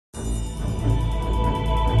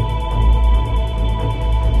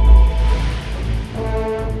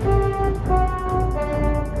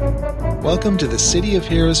Welcome to the City of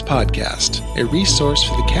Heroes podcast, a resource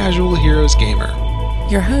for the casual Heroes gamer.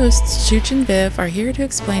 Your hosts, Chooch and Viv, are here to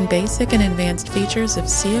explain basic and advanced features of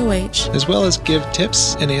COH, as well as give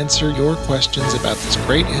tips and answer your questions about this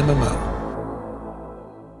great MMO.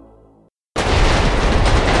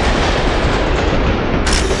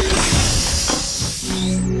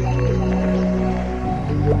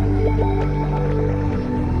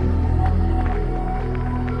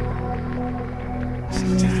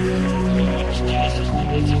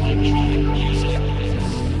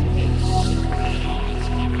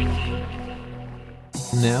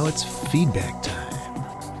 Now it's feedback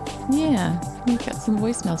time. Yeah, we've got some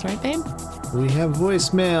voicemails, right, babe? We have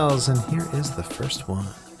voicemails, and here is the first one.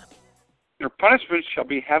 Your punishment shall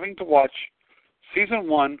be having to watch Season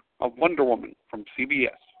 1 of Wonder Woman from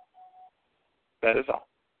CBS. That is all.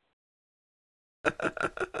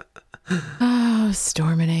 Oh,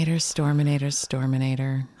 Storminator.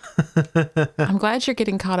 I'm glad you're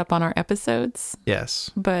getting caught up on our episodes.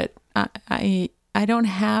 Yes. But I don't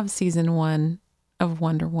have Season 1 of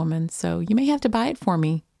Wonder Woman, so you may have to buy it for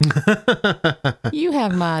me. You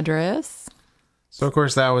have my address. So, of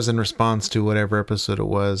course, that was in response to whatever episode it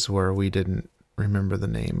was where we didn't remember the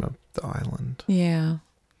name of the island. Yeah.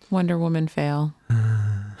 Wonder Woman fail.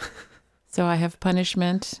 So I have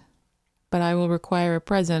punishment, but I will require a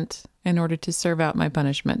present in order to serve out my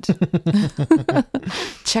punishment.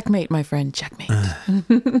 Checkmate, my friend, checkmate.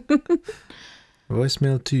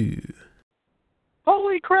 Voicemail 2.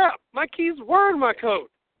 Holy crap, my keys were in my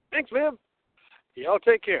coat. Thanks, Viv. Y'all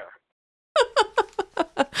take care.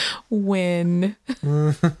 Win.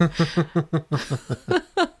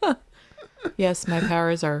 Yes, my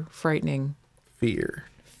powers are frightening. Fear,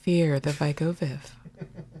 the Vigo Viv.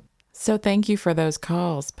 So thank you for those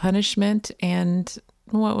calls. Punishment and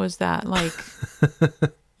what was that? Like,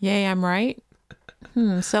 yay, I'm right?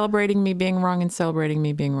 Celebrating me being wrong and celebrating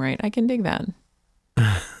me being right. I can dig that.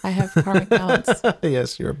 I have karmic balance.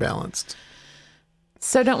 Yes, you're balanced.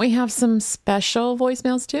 So don't we have some special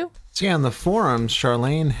voicemails too? So yeah, on the forums,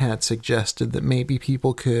 Charlene had suggested that maybe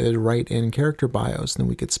people could write in character bios and then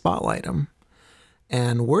we could spotlight them.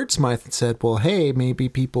 And Wordsmith said, well, hey, maybe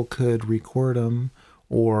people could record them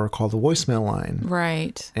or call the voicemail line.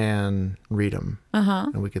 Right. And read them.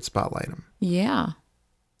 And we could spotlight them. Yeah.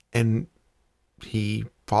 And he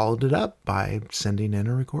followed it up by sending in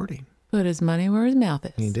a recording. Put his money where his mouth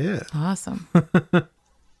is. He did. Awesome.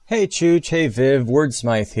 Hey Chooch, hey Viv,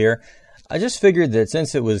 Wordsmith here. I just figured that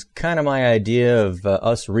since it was kind of my idea of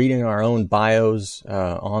us reading our own bios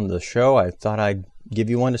on the show, I thought I'd give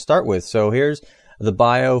you one to start with. So here's the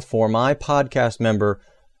bio for my podcast member,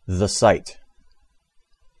 The Sight.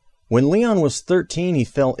 When Leon was 13, he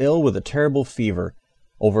fell ill with a terrible fever.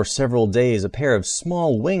 Over several days, a pair of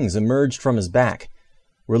small wings emerged from his back.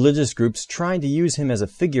 Religious groups tried to use him as a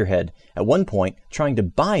figurehead, at one point trying to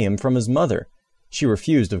buy him from his mother. She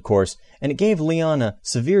refused, of course, and it gave Leon a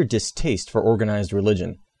severe distaste for organized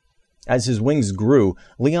religion. As his wings grew,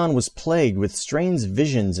 Leon was plagued with strange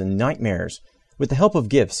visions and nightmares. With the help of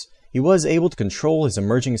gifts, he was able to control his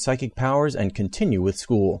emerging psychic powers and continue with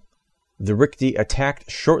school. The Rikti attacked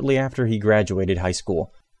shortly after he graduated high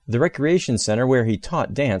school. The recreation center where he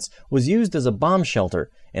taught dance was used as a bomb shelter,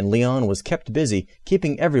 and Leon was kept busy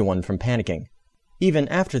keeping everyone from panicking. Even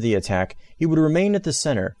after the attack, he would remain at the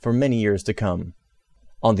center for many years to come.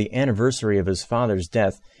 On the anniversary of his father's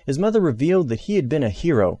death, his mother revealed that he had been a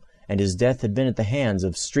hero, and his death had been at the hands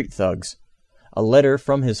of street thugs. A letter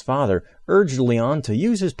from his father urged Leon to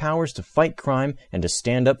use his powers to fight crime and to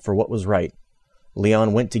stand up for what was right.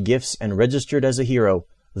 Leon went to gifts and registered as a hero,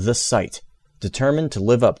 The Sight, determined to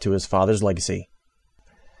live up to his father's legacy.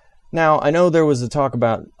 Now, I know there was a talk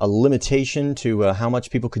about a limitation to how much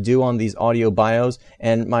people could do on these audio bios,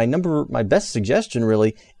 and my best suggestion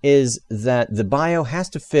really is that the bio has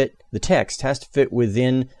to fit, the text has to fit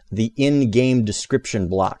within the in-game description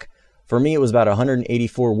block. For me, it was about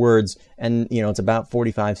 184 words, and it's about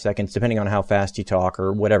 45 seconds, depending on how fast you talk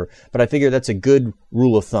or whatever. But I figure that's a good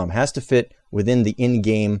rule of thumb. Has to fit within the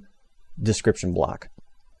in-game description block.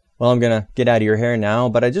 Well, I'm going to get out of your hair now,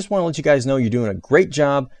 but I just want to let you guys know you're doing a great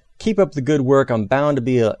job. Keep up the good work. I'm bound to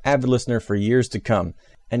be an avid listener for years to come.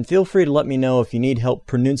 And feel free to let me know if you need help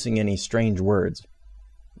pronouncing any strange words.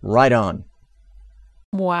 Right on.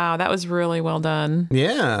 Wow, that was really well done.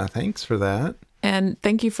 Yeah, thanks for that. And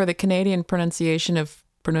thank you for the Canadian pronunciation of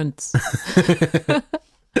pronounce.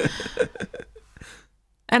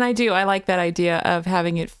 And I like that idea of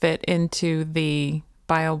having it fit into the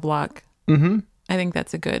bio block. Mm-hmm. I think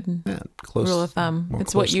that's a good rule of thumb.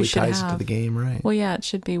 It's what you should ties have. To the game, right? Well, yeah, it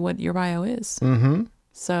should be what your bio is. Mm-hmm.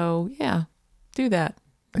 So, yeah, do that.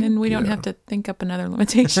 And we don't have to think up another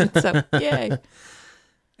limitation. So, yay.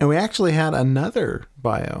 And we actually had another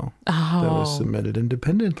bio that was Oh, submitted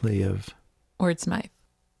independently of. Wordsmith.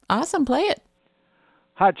 Awesome. Play it.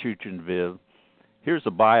 Hi, Chooch and Viv. Here's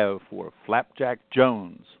a bio for Flapjack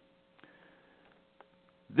Jones.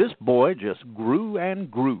 This boy just grew and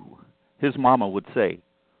grew. His mama would say,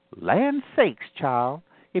 "Land sakes, child,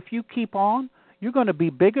 if you keep on, you're going to be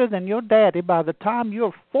bigger than your daddy by the time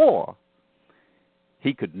you're 4.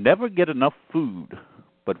 He could never get enough food,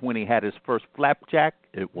 but when he had his first flapjack,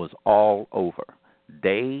 it was all over.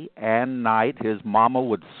 Day and night, his mama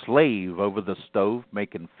would slave over the stove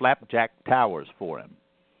making flapjack towers for him.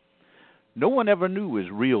 No one ever knew his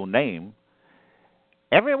real name.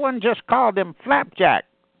 Everyone just called him Flapjack,"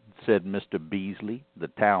 said Mr. Beasley, the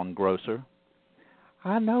town grocer.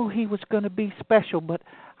 "I know he was going to be special, but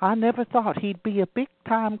I never thought he'd be a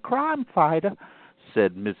big-time crime fighter,"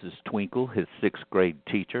 said Mrs. Twinkle, his 6th-grade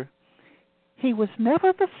teacher. "He was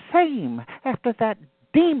never the same after that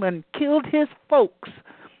demon killed his folks.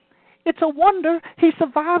 It's a wonder he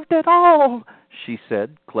survived at all," she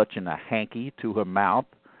said, clutching a hanky to her mouth.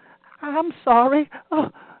 "I'm sorry. Oh,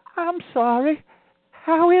 I'm sorry.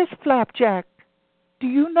 How is Flapjack? Do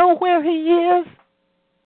you know where he is?"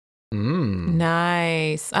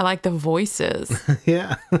 Nice. I like the voices.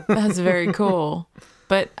 Yeah. That's very cool.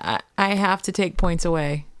 But I have to take points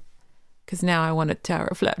away because now I want a tower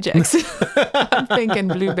of flapjacks. I'm thinking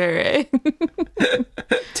blueberry.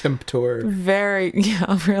 Temptor.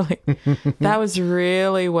 Yeah, really. That was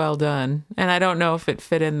really well done. And I don't know if it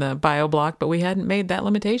fit in the bio block, but we hadn't made that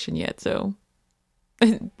limitation yet. So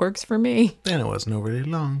it works for me. And it wasn't overly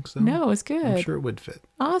long, so No, it's good. I'm sure it would fit.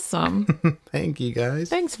 Awesome. Thank you, guys.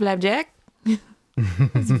 Thanks, Flapjack.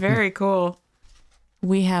 It's very cool.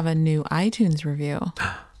 We have a new iTunes review.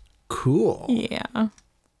 Cool. Yeah.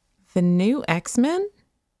 The New X-Men?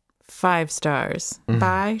 5 stars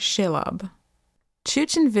by Shilab.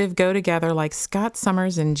 Chooch and Viv go together like Scott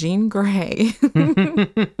Summers and Jean Grey.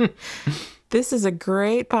 This is a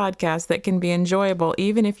great podcast that can be enjoyable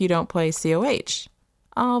even if you don't play COH.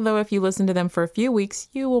 Although if you listen to them for a few weeks,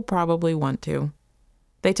 you will probably want to.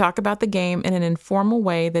 They talk about the game in an informal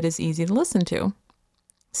way that is easy to listen to.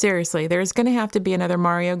 Seriously, there's going to have to be another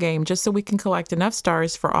Mario game just so we can collect enough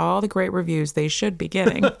stars for all the great reviews they should be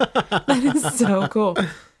getting. That is so cool.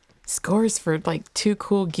 Scores for like 2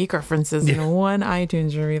 cool geek references in one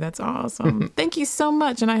iTunes review. That's awesome. Thank you so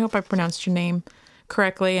much. And I hope I pronounced your name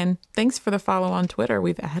correctly. And thanks for the follow on Twitter.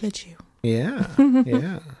 We've added you. Yeah.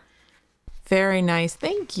 Yeah. Very nice.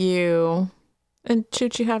 Thank you. And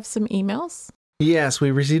Chooch, you have some emails? Yes, we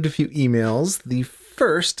received a few emails. The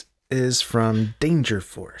first is from Danger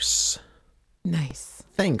Force. Nice.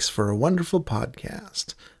 Thanks for a wonderful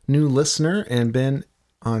podcast. New listener and been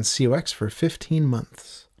on COX for 15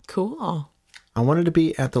 months. Cool. I wanted to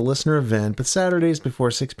be at the listener event, but Saturdays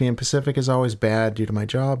before 6 p.m. Pacific is always bad due to my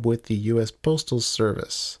job with the U.S. Postal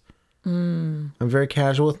Service. I'm very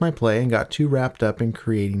casual with my play and got too wrapped up in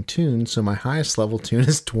creating tunes, so my highest level tune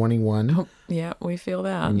is 21. Oh, yeah, we feel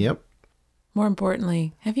that. Yep. More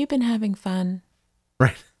importantly, have you been having fun?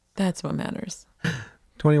 Right. That's what matters.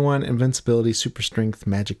 21 Invincibility Super Strength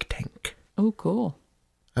Magic Tank. Oh, cool.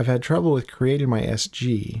 I've had trouble with creating my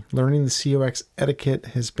SG. Learning the COX etiquette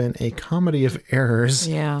has been a comedy of errors,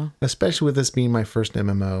 Yeah. especially with this being my first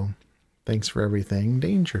MMO. Thanks for everything,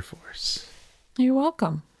 Danger Force. You're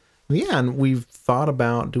welcome. Yeah, and we've thought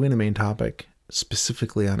about doing a main topic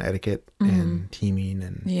specifically on etiquette and teaming,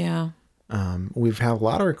 and Yeah. we've had a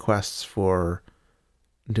lot of requests for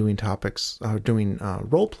doing topics, doing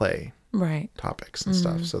role play Right. topics and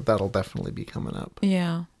stuff. So that'll definitely be coming up.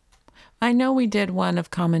 Yeah. I know we did one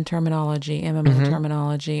of common terminology, MMO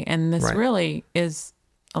terminology, and this Right. really is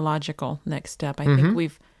a logical next step. I think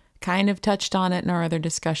we've kind of touched on it in our other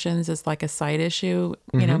discussions as like a side issue,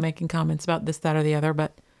 you know, making comments about this, that, or the other.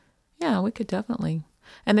 But yeah, we could definitely.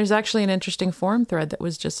 And there's actually an interesting forum thread that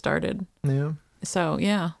was just started. Yeah. So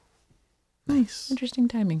yeah, Nice. interesting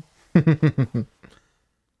timing.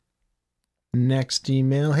 Next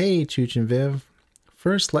email. Hey, Chooch and Viv.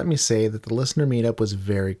 First, let me say that the listener meetup was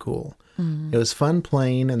very cool. It was fun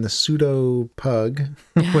playing in the pseudo pug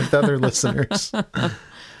with other listeners. I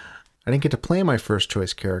didn't get to play my first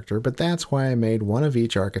choice character, but that's why I made one of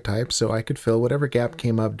each archetype so I could fill whatever gap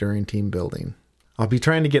came up during team building. I'll be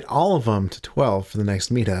trying to get all of them to 12 for the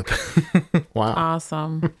next meetup. Wow.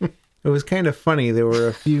 Awesome. It was kind of funny. There were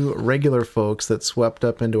a few regular folks that swept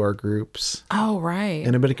up into our groups. Oh, right.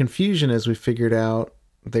 And a bit of confusion as we figured out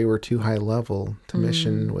they were too high level to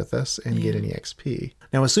mission with us and get any XP.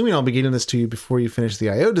 Now, assuming I'll be getting this to you before you finish the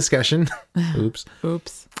IO discussion, oops,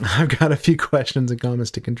 I've got a few questions and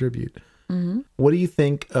comments to contribute. What do you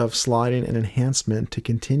think of slotting an enhancement to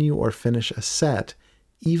continue or finish a set,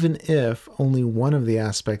 even if only one of the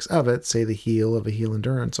aspects of it, say the heal of a heal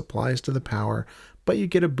endurance, applies to the power, but you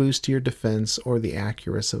get a boost to your defense or the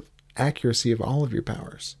accuracy of all of your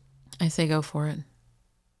powers? I say go for it.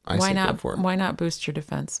 Why not? Why not boost your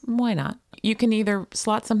defense? Why not? You can either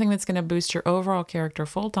slot something that's going to boost your overall character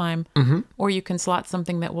full time, or you can slot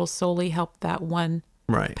something that will solely help that one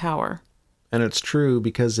power. And it's true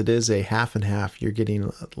because it is a half and half. You're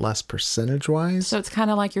getting less percentage-wise. So it's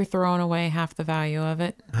kind of like you're throwing away half the value of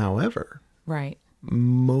it. However, right.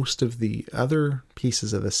 Most of the other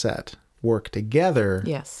pieces of the set work together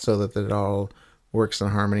so that it all works in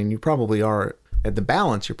harmony. And you probably are, at the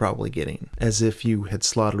balance you're probably getting, as if you had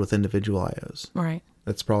slotted with individual IOs. Right.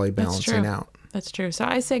 That's probably balancing out. That's true. So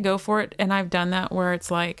I say go for it. And I've done that where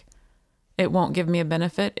it's like, it won't give me a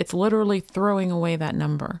benefit. It's literally throwing away that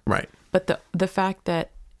number. Right. But the fact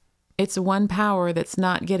that it's one power that's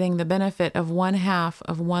not getting the benefit of one half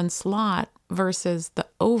of one slot versus the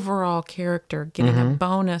overall character getting a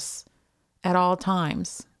bonus at all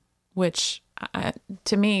times, which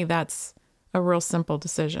to me, that's a real simple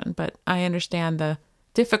decision. But I understand the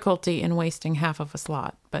difficulty in wasting half of a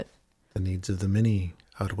slot. But the needs of the many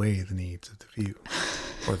outweigh the needs of the few,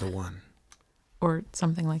 or the one. Or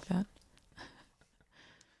something like that.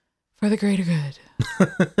 For the greater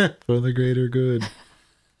good. For the greater good.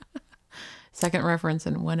 Second reference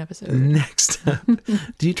in one episode. Next up,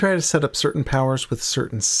 do you try to set up certain powers with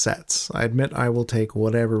certain sets? I admit I will take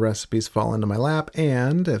whatever recipes fall into my lap,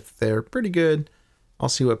 and if they're pretty good, I'll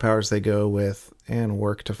see what powers they go with and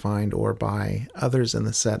work to find or buy others in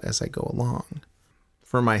the set as I go along.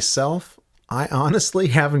 For myself, I honestly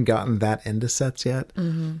haven't gotten that into sets yet.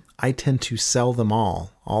 I tend to sell them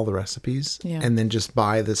all the recipes, and then just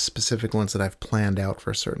buy the specific ones that I've planned out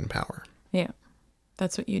for a certain power. Yeah,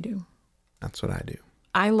 that's what you do. That's what I do.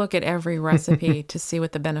 I look at every recipe to see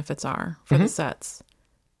what the benefits are for the sets.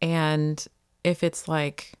 And if it's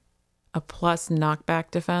like a plus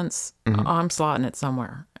knockback defense, I'm slotting it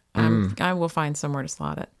somewhere. I will find somewhere to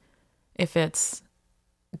slot it. If it's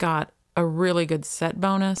got a really good set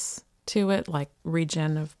bonus to it, like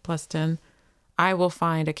regen of plus 10, I will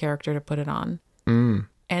find a character to put it on. And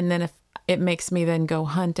then if it makes me then go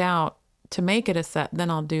hunt out to make it a set, then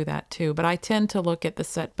I'll do that too. But I tend to look at the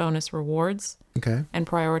set bonus rewards and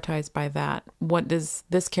prioritize by that. What does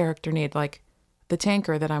this character need? Like the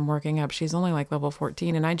tanker that I'm working up, she's only like level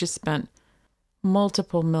 14, and I just spent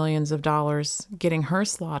multiple millions of dollars getting her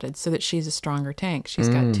slotted so that she's a stronger tank. She's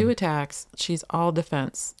got 2 attacks. She's all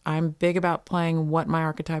defense. I'm big about playing what my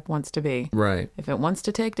archetype wants to be. Right. If it wants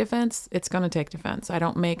to take defense, it's going to take defense. I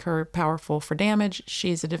don't make her powerful for damage.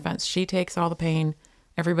 She's a defense. She takes all the pain.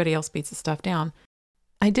 Everybody else beats the stuff down.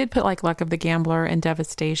 I did put like Luck of the Gambler and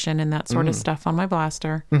Devastation and that sort of stuff on my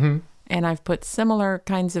blaster. And I've put similar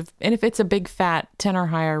kinds of, and if it's a big fat 10 or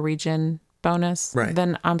higher regen bonus,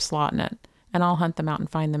 then I'm slotting it. And I'll hunt them out and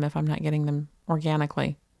find them if I'm not getting them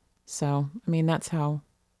organically. So, I mean, that's how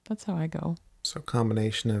I go. So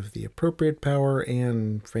combination of the appropriate power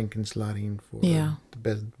and Frankenslotting for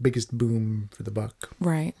the biggest boom for the buck.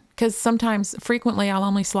 Right. Because frequently, I'll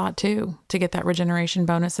only slot 2 to get that regeneration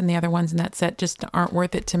bonus, and the other ones in that set just aren't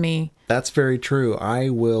worth it to me. That's very true. I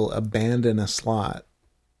will abandon a slot.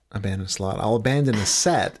 I'll abandon a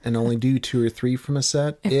set and only do 2 or 3 from a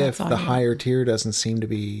set if the higher tier doesn't seem to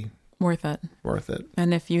be worth it.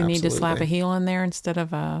 And if you need to slap a heal in there instead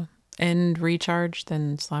of a end recharge,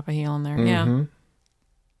 then slap a heal in there. Yeah.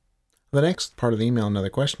 The next part of the email, another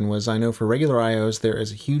question was, I know for regular IOs, there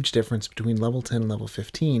is a huge difference between level 10 and level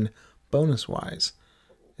 15, bonus-wise.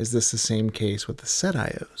 Is this the same case with the set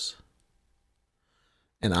IOs?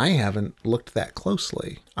 And I haven't looked that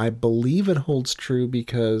closely. I believe it holds true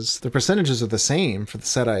because the percentages are the same for the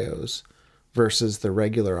set IOs versus the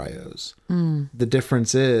regular IOs. The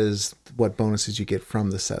difference is what bonuses you get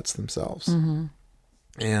from the sets themselves.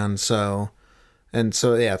 And so,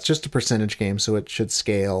 yeah, it's just a percentage game, so it should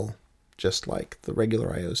scale just like the regular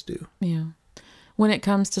IOs do. Yeah. When it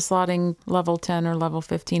comes to slotting level 10 or level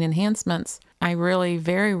 15 enhancements, I really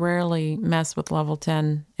very rarely mess with level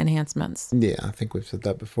 10 enhancements. Yeah, I think we've said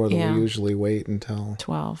that before, that we usually wait until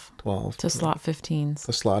 12 to slot 15s.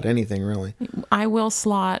 To slot anything, really. I will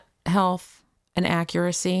slot health and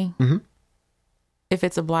accuracy. If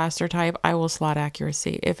it's a blaster type, I will slot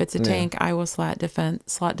accuracy. If it's a tank, I will slot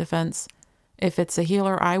defense. If it's a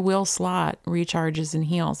healer, I will slot recharges and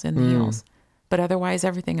heals in the heals. But otherwise,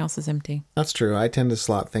 everything else is empty. That's true. I tend to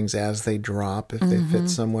slot things as they drop if they fit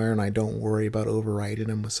somewhere, and I don't worry about overriding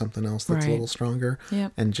them with something else that's a Right. little stronger.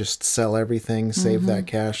 Yep. And just sell everything, save that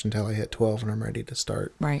cash until I hit 12 and I'm ready to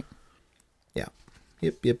start. Right. Yeah.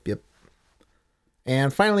 Yep.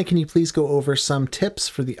 And finally, can you please go over some tips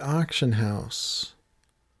for the auction house?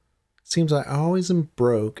 Seems I always am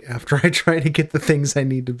broke after I try to get the things I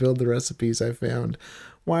need to build the recipes I found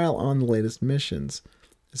while on the latest missions.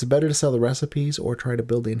 Is it better to sell the recipes or try to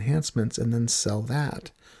build the enhancements and then sell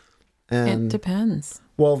that? It depends.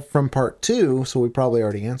 Well, from part 2, so we probably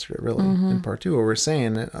already answered it really. In part 2, what we're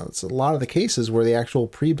saying, it's a lot of the cases where the actual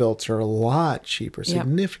pre-builts are a lot cheaper,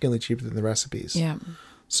 significantly cheaper than the recipes. Yeah.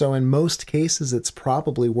 So in most cases, it's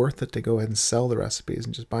probably worth it to go ahead and sell the recipes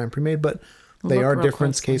and just buy them pre-made, but they Look are real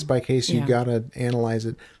different closely. case by case. You Yeah. got to analyze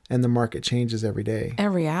it, and the market changes every day.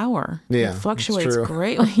 Every hour. Yeah, It that's fluctuates true.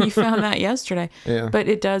 greatly. You found that yesterday. Yeah. But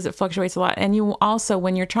it does. It fluctuates a lot. And you also,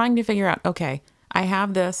 when you're trying to figure out, okay, I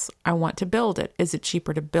have this, I want to build it. Is it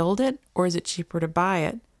cheaper to build it or is it cheaper to buy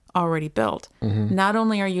it already built? Not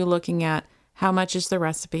only are you looking at how much is the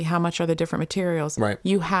recipe, how much are the different materials, Right.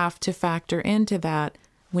 you have to factor into that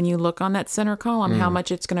when you look on that center column, how much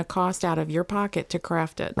it's going to cost out of your pocket to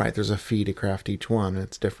craft it. Right, there's a fee to craft each one, and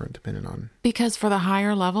it's different depending on... Because for the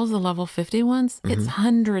higher levels, the level 50 ones, it's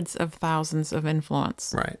hundreds of thousands of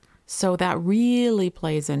influence. Right. So that really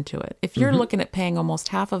plays into it. If you're looking at paying almost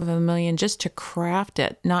 $500,000 just to craft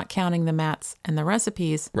it, not counting the mats and the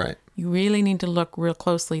recipes, Right. you really need to look real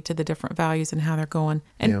closely to the different values and how they're going.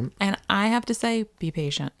 And I have to say, be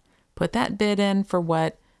patient. Put that bid in for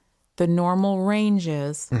what the normal range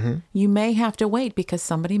is. You may have to wait because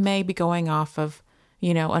somebody may be going off of,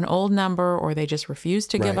 an old number, or they just refuse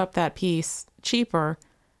to give Right. up that piece cheaper.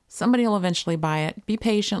 Somebody will eventually buy it. Be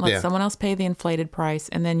patient. Let someone else pay the inflated price.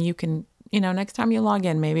 And then you can, next time you log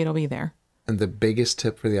in, maybe it'll be there. And the biggest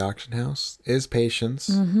tip for the auction house is patience.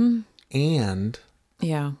 And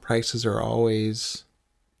Yeah. prices are always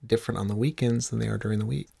different on the weekends than they are during the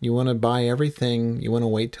week. You want to buy everything, you want to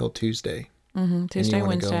wait till Tuesday. Tuesday, and you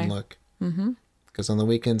want to Wednesday. go and look. Because on the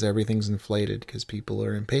weekends, everything's inflated because people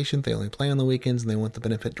are impatient. They only play on the weekends and they want the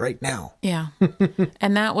benefit right now. Yeah.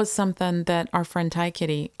 And that was something that our friend Ty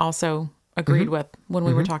Kitty also agreed with when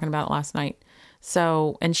we were talking about it last night.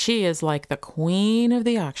 So, and she is like the queen of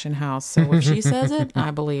the auction house. So if she says it,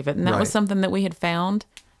 I believe it. And that was Right. something that we had found,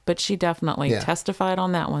 but she definitely Yeah. testified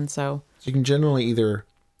on that one. So, You can generally either,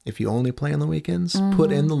 if you only play on the weekends,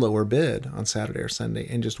 put in the lower bid on Saturday or Sunday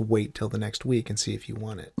and just wait till the next week and see if you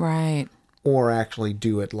want it. right. Or actually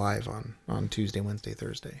do it live on Tuesday, Wednesday,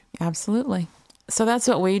 Thursday. Absolutely. So that's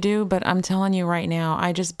what we do. But I'm telling you right now,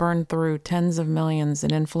 I just burned through tens of millions in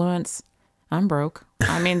influence. I'm broke.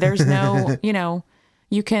 I mean, there's no,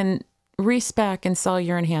 you can respec and sell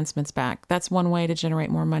your enhancements back. That's one way to generate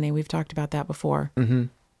more money. We've talked about that before.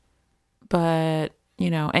 But,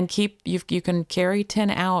 and you can carry 10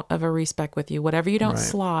 out of a respec with you. Whatever you don't Right.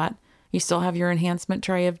 slot, you still have your enhancement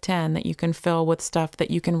tray of 10 that you can fill with stuff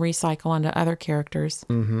that you can recycle onto other characters.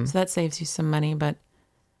 So that saves you some money, but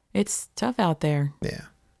it's tough out there.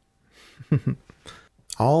 Yeah.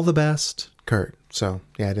 All the best, Kurt. So,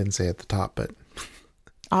 yeah, I didn't say at the top, but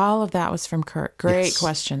All of that was from Kurt. Great Yes.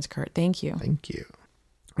 questions, Kurt. Thank you. thank you.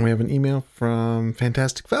 We have an email from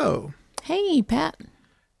Fantastic Foe, Hey, Pat.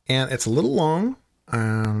 and it's a little long.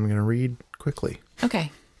 I'm going to read quickly.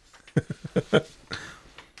 Okay.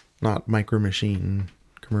 Not Micro Machine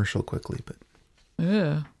commercial quickly, but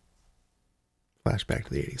Ugh. flashback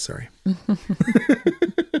to the 80s, sorry.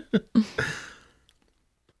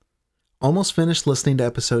 Almost finished listening to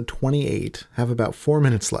episode 28. Have about 4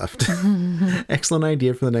 minutes left. Excellent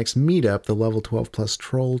idea for the next meetup, the level 12 plus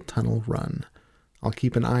troll tunnel run. I'll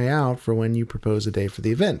keep an eye out for when you propose a day for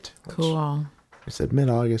the event. which Cool. I said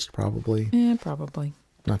mid-August, probably. Yeah, probably.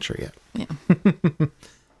 Not sure yet. Yeah.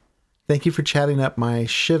 Thank you for chatting up my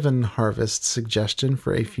Shivan harvest suggestion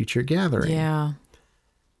for a future gathering. Yeah.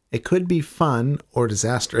 It could be fun or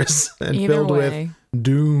disastrous and Either filled way. with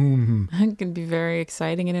doom. It can be very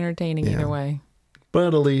exciting and entertaining Yeah. either way.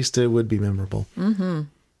 But at least it would be memorable.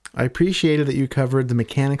 I appreciated that you covered the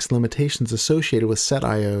mechanics and limitations associated with set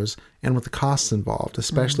IOs and with the costs involved,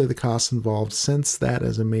 especially the costs involved, since that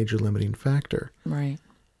is a major limiting factor. Right.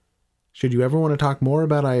 Should you ever want to talk more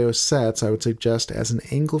about IO sets, I would suggest as an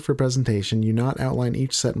angle for presentation, you not outline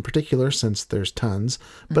each set in particular, since there's tons,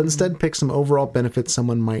 but instead pick some overall benefits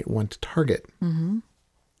someone might want to target.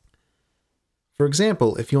 For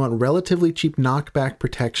example, if you want relatively cheap knockback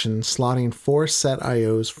protection, slotting 4 set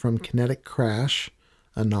IOs from Kinetic Crash,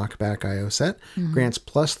 a knockback IO set. Grants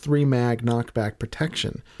 +3 mag knockback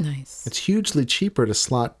protection. Nice. It's hugely cheaper to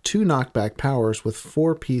slot 2 knockback powers with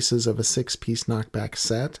 4 pieces of a 6-piece knockback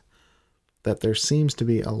set, that there seems to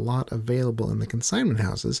be a lot available in the consignment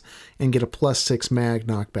houses, and get a +6 mag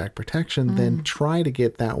knockback protection, then try to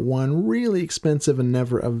get that one really expensive and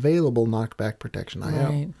never available knockback protection IO.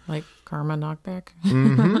 Right. Like Karma knockback.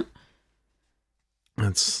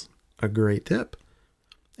 That's a great tip.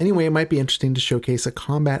 Anyway, it might be interesting to showcase a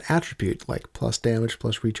combat attribute like plus damage,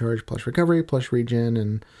 plus recharge, plus recovery, plus regen,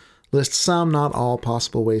 and list some, not all,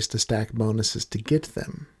 possible ways to stack bonuses to get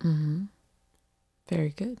them. Very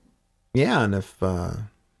good. Yeah, and if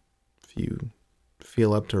you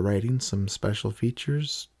feel up to writing some special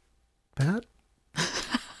features, Pat,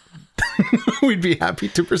 we'd be happy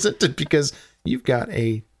to present it because you've got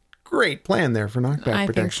a great plan there for knockback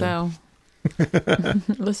protection. I think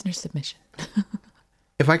so. Listener submission.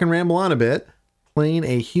 If I can ramble on a bit, playing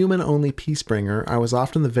a human-only Peacebringer, I was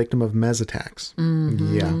often the victim of Mez attacks.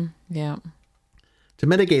 Yeah. To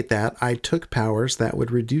mitigate that, I took powers that would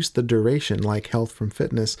reduce the duration, like health from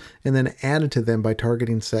fitness, and then added to them by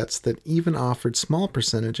targeting sets that even offered small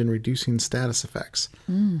percentage in reducing status effects.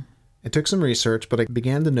 It took some research, but I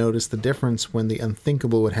began to notice the difference when the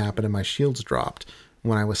unthinkable would happen and my shields dropped,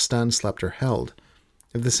 when I was stunned, slept, or held.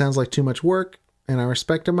 If this sounds like too much work, and I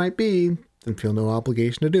respect it might be, then feel no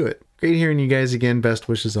obligation to do it. Great hearing you guys again. Best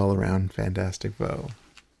wishes all around. Fantastic Vo.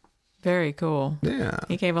 Very cool. Yeah.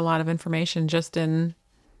 He gave a lot of information just in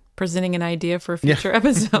presenting an idea for a future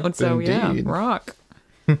episode. So Indeed. rock.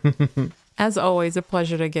 As always, a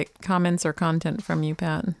pleasure to get comments or content from you,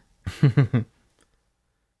 Pat.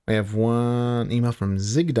 We have one email from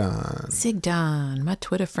Zigdon. Zigdon, my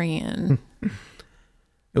Twitter friend.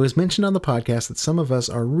 It was mentioned on the podcast that some of us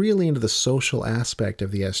are really into the social aspect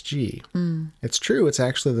of the SG. It's true, it's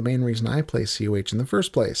actually the main reason I play COH in the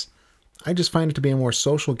first place. I just find it to be a more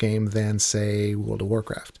social game than, say, World of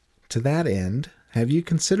Warcraft. To that end, have you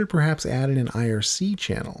considered perhaps adding an IRC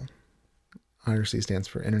channel? IRC stands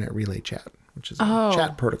for Internet Relay Chat, which is a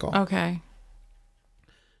chat protocol. Okay.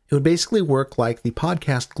 It would basically work like the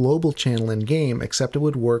podcast global channel in-game, except it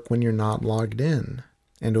would work when you're not logged in.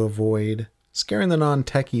 And to avoid scaring the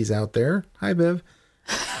non-techies out there, hi, Viv.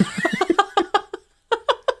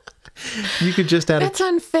 You could just add That's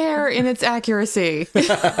unfair in its accuracy.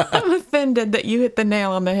 I'm offended that you hit the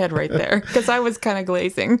nail on the head right there because I was kind of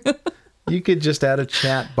glazing. You could just add a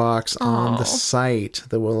chat box on the site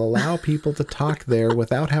that will allow people to talk there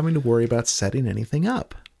without having to worry about setting anything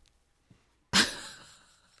up.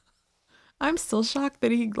 I'm still shocked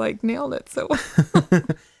that he nailed it so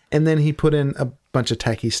And then he put in a bunch of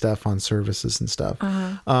techie stuff on services and stuff,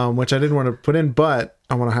 which I didn't want to put in, but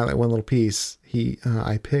I want to highlight one little piece.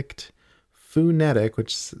 I picked Foonetic,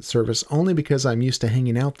 which is a service, only because I'm used to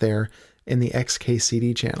hanging out there in the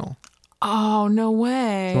XKCD channel. Oh, no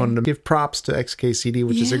way. I wanted to give props to XKCD,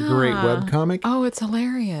 which is a great webcomic. Oh, it's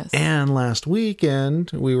hilarious. And last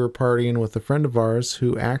weekend, we were partying with a friend of ours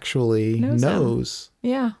who actually knows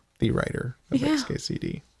the writer of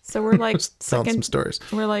XKCD. So we're like telling some stories.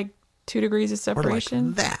 We're like 2 degrees of separation.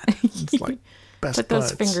 Like that. It's like best Put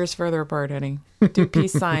those buds. fingers further apart, honey. Do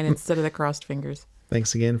peace sign instead of the crossed fingers.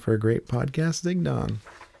 Thanks again for a great podcast, Zigdon.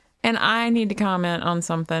 And I need to comment on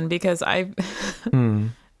something because I've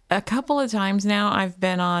a couple of times now I've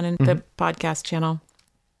been on the podcast channel,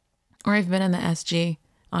 or I've been in the SG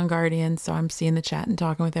on Guardian, so I'm seeing the chat and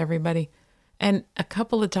talking with everybody. And a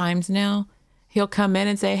couple of times now, he'll come in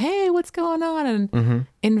and say, "Hey, what's going on?" And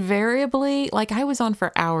invariably, like I was on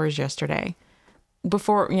for hours yesterday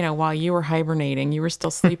before, while you were hibernating, you were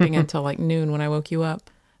still sleeping until like noon when I woke you up.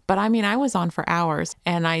 But I mean, I was on for hours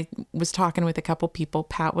and I was talking with a couple people.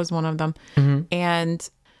 Pat was one of them. And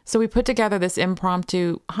so we put together this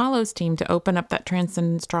impromptu Hollows team to open up that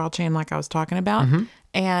Transcendence trial chain like I was talking about.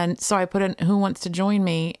 And so I put in who wants to join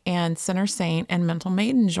me, and Sinner Saint and Mental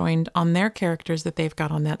Maiden joined on their characters that they've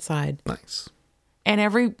got on that side. Nice. And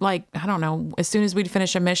every, I don't know, as soon as we'd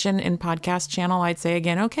finish a mission in podcast channel, I'd say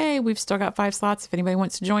again, okay, we've still got 5 slots if anybody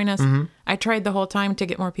wants to join us. I tried the whole time to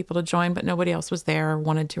get more people to join, but nobody else was there or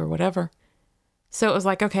wanted to or whatever. So it was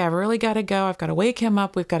like, okay, I've really got to go. I've got to wake him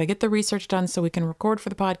up. We've got to get the research done so we can record for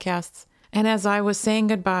the podcasts. And as I was saying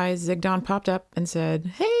goodbye, Zigdon popped up and said,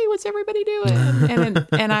 "Hey, what's everybody doing?"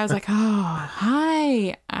 And I was like, "Oh,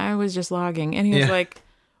 hi." I was just logging. And he was like,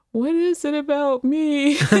 "What is it about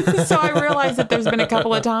me?" So I realized that there's been a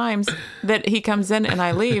couple of times that he comes in and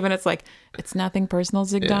I leave, and it's like, it's nothing personal,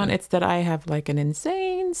 Zigdon. It's that I have like an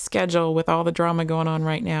insane schedule with all the drama going on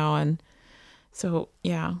right now. And So,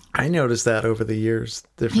 yeah. I noticed that over the years.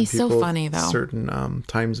 Different He's so people, funny, though. Certain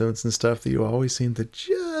time zones and stuff that you always seem to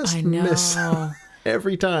just I know. miss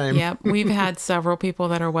every time. Yep. We've had several people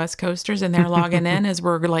that are West Coasters and they're logging in as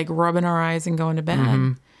we're like rubbing our eyes and going to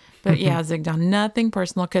bed. But yeah, Zigdon, nothing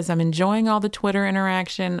personal because I'm enjoying all the Twitter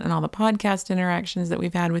interaction and all the podcast interactions that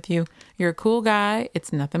we've had with you. You're a cool guy.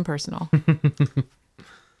 It's nothing personal.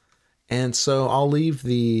 And so I'll leave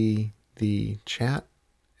the chat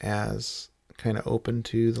as kind of open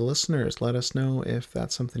to the listeners. Let us know if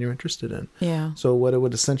that's something you're interested in. Yeah. So what it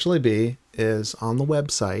would essentially be is on the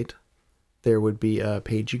website, there would be a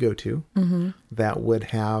page you go to that would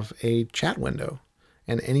have a chat window.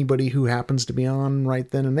 And anybody who happens to be on right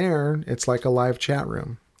then and there, it's like a live chat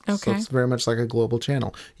room. So Okay. it's very much like a global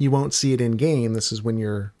channel. You won't see it in game. This is when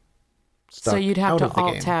you're stuck So you'd have out to of the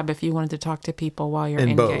alt game. tab if you wanted to talk to people while you're In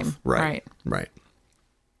in both. game. Right.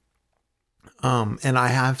 And I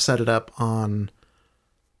have set it up on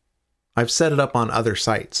other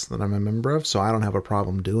sites that I'm a member of, so I don't have a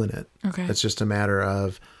problem doing it. Okay. It's just a matter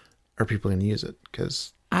of, are people going to use it?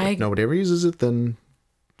 Because I- if nobody ever uses it, then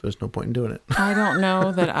there's no point in doing it. I don't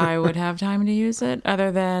know that I would have time to use it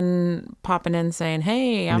other than popping in saying,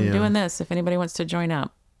 hey, I'm Yeah. doing this if anybody wants to join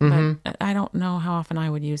up. But I don't know how often I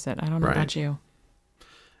would use it. I don't know Right. about you.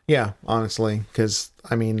 Yeah, honestly, because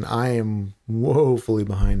I mean, I am woefully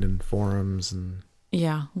behind in forums and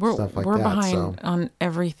Yeah, we're Stuff like we're that, behind so. on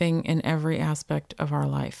everything in every aspect of our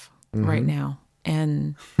life right now.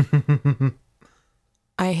 And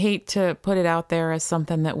I hate to put it out there as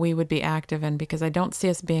something that we would be active in because I don't see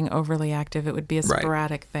us being overly active. It would be a Right.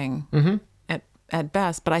 sporadic thing at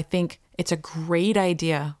best. But I think it's a great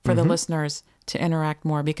idea for the listeners to interact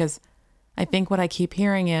more because I think what I keep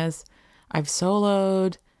hearing is I've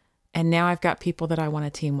soloed and now I've got people that I want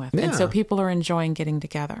to team with. And so Yeah. people are enjoying getting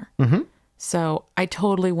together. So I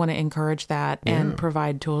totally want to encourage that and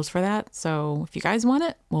provide tools for that. So if you guys want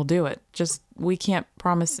it, we'll do it. Just we can't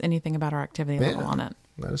promise anything about our activity level on it.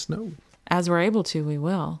 let us know. As we're able to, we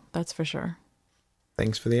will. That's for sure.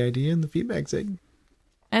 Thanks for the idea and the feedback, Zig.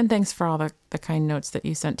 And thanks for all the kind notes that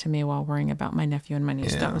you sent to me while worrying about my nephew and my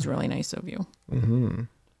niece. Yeah. That was really nice of you.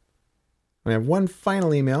 We have one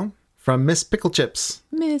final email from Miss Pickle Chips.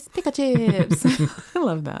 Miss Pickle Chips. I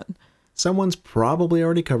love that. Someone's probably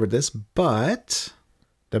already covered this, but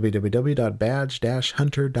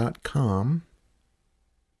www.badge-hunter.com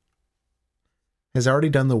has already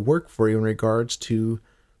done the work for you in regards to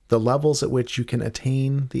the levels at which you can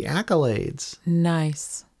attain the accolades.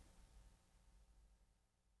 Nice.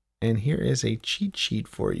 And here is a cheat sheet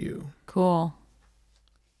for you. Cool.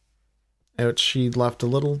 Which she left a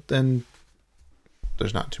little, and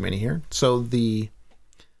there's not too many here. So the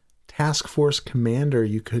Task Force Commander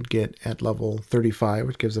you could get at level 35,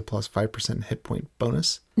 which gives a plus 5% hit point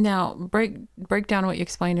bonus. Now, break down what you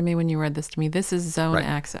explained to me when you read this to me. This is zone Right.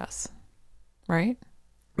 access, right?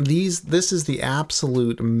 This is the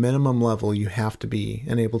absolute minimum level you have to be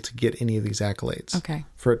and able to get any of these accolades. Okay.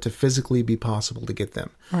 For it to physically be possible to get them.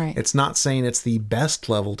 Right. It's not saying it's the best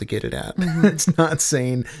level to get it at. It's not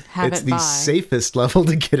saying Have it's it the by. safest level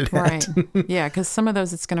to get it Right. at. Yeah, because some of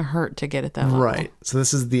those it's going to hurt to get at that level. Right. So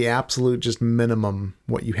this is the absolute just minimum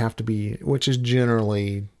what you have to be, which is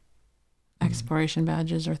generally Exploration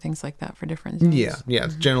badges or things like that for different zones. yeah,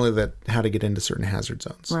 it's generally that how to get into certain hazard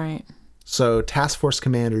zones. Right. So Task Force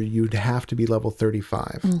Commander, you'd have to be level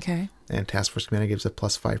 35. Okay. And Task Force Commander gives a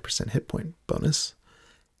plus 5% hit point bonus.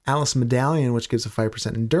 Alice Medallion, which gives a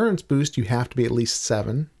 5% endurance boost, you have to be at least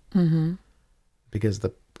 7. Because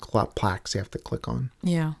the plaques you have to click on.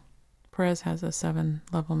 Yeah. Perez has a 7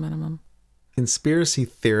 level minimum. Conspiracy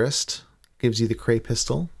Theorist gives you the Cray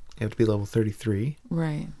Pistol. You have to be level 33.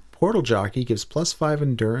 Right. Portal Jockey gives plus 5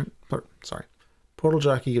 endurance. Portal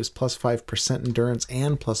Jockey gives plus 5% endurance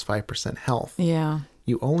and plus 5% health. Yeah.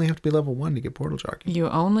 You only have to be level 1 to get Portal Jockey. You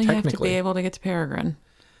only have to be Technically. able to get to Peregrine.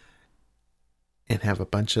 And have a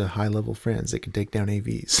bunch of high level friends that can take down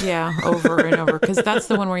AVs. Yeah, over and over. Because that's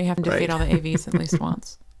the one where you have to defeat Right. all the AVs at least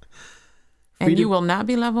once. And Freedom- you will not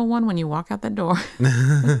be level 1 when you walk out the door.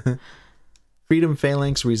 Freedom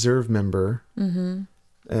Phalanx Reserve member.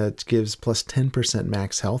 It gives plus 10%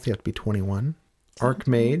 max health. You have to be 21.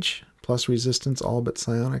 Archmage, plus resistance, all but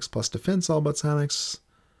psionics, plus defense, all but psionics.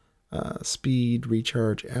 Speed,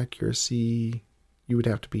 recharge, accuracy. You would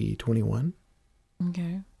have to be 21.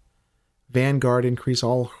 Okay. Vanguard, increase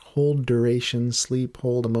all hold duration, sleep,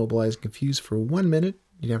 hold, immobilize, and confuse for 1 minute.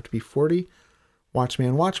 You'd have to be 40.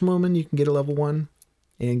 Watchman, Watchwoman, you can get a level 1.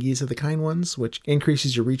 And Geese of the Kind Ones, which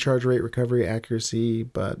increases your recharge rate, recovery, accuracy,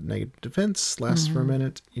 but negative defense, lasts for a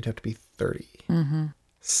minute. You'd have to be 30.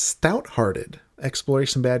 Stout-Hearted,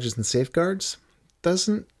 Exploration badges and safeguards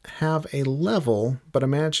doesn't have a level, but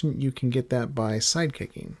imagine you can get that by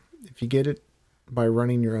sidekicking. If you get it by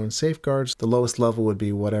running your own safeguards, the lowest level would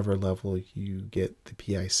be whatever level you get the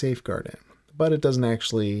PI safeguard in. But it doesn't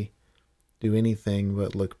actually do anything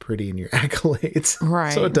but look pretty in your accolades.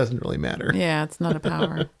 Right. So it doesn't really matter. Yeah, it's not a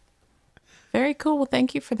power. Very cool. Well,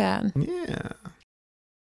 thank you for that. Yeah.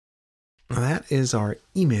 Well, that is our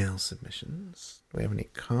email submissions. Do we have any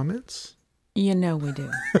comments? You know we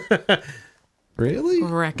do. Really?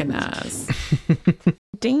 Recognize.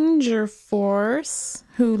 Danger Force,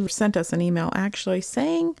 who sent us an email actually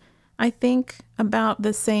saying, I think about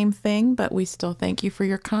the same thing, but we still thank you for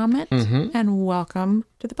your comment and welcome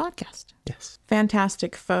to the podcast. Yes.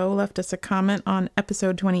 Fantastic Foe left us a comment on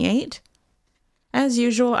episode 28. As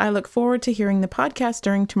usual, I look forward to hearing the podcast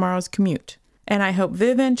during tomorrow's commute. And I hope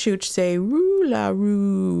Viv and Chooch say roo la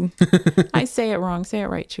roo. I say it wrong. Say it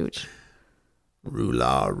right, Chooch. Roo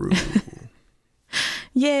la roo.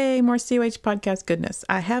 Yay, more COH podcast goodness.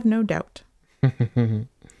 I have no doubt.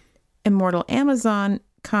 Immortal Amazon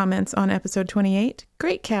comments on episode 28.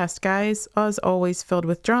 Great cast, guys. As always, filled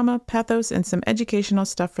with drama, pathos, and some educational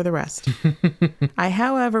stuff for the rest. I,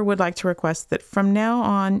 however, would like to request that from now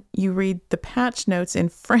on, you read the patch notes in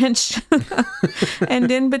French.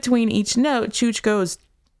 And in between each note, Chooch goes,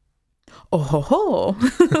 oh ho ho,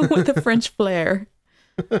 with a French flair.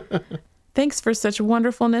 Thanks for such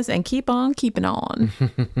wonderfulness and keep on keeping on.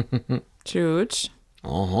 Chooch.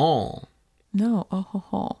 Oh-ho. No, oh ho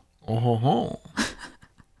ho. Oh-ho-ho.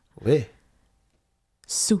 Oui.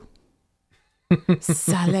 Sou.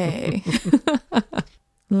 Salé.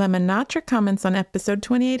 Lemonatra comments on episode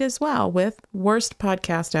 28 as well with worst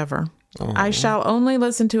podcast ever. Oh. I shall only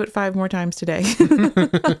listen to it 5 more times today.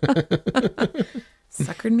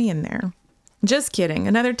 Suckered me in there. Just kidding.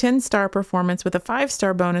 Another 10-star performance with a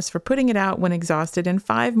 5-star bonus for putting it out when exhausted and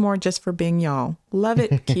 5 more just for being y'all. Love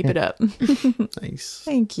it. Keep it up. Nice.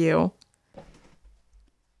 Thank you.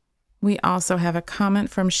 We also have a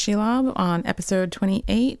comment from Shilab on episode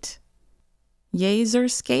 28.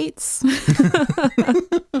 Yazer skates.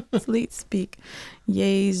 Sleet speak.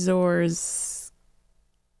 Yazor's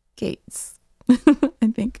skates. I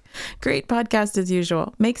think. Great podcast as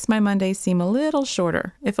usual. Makes my Monday seem a little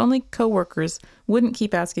shorter. If only coworkers wouldn't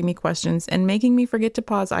keep asking me questions and making me forget to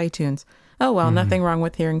pause iTunes. Oh well, nothing wrong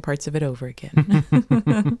with hearing parts of it over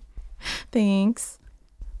again. Thanks.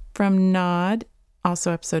 From Nod,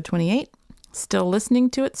 also episode 28. Still listening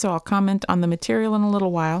to it, so I'll comment on the material in a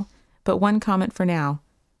little while. But one comment for now.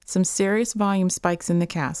 Some serious volume spikes in the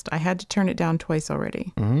cast. I had to turn it down twice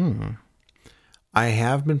already. I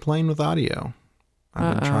have been playing with audio.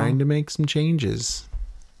 I've been trying to make some changes.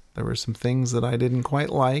 There were some things that I didn't quite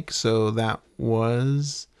like, so that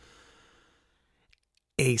was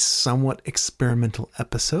a somewhat experimental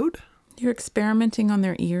episode. You're experimenting on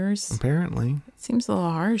their ears? Apparently. It seems a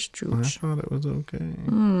little harsh, I Jooch. thought it was okay.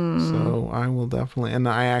 So I will definitely, and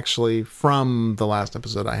I actually, from the last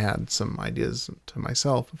episode, I had some ideas to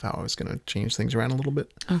myself of how I was going to change things around a little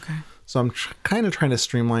bit. Okay. So I'm kind of trying to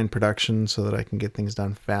streamline production so that I can get things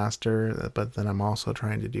done faster, but then I'm also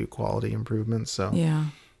trying to do quality improvements. So Yeah.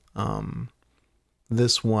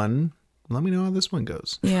 This one, let me know how this one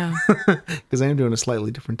goes. Yeah. Because I am doing a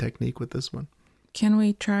slightly different technique with this one. Can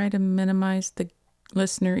we try to minimize the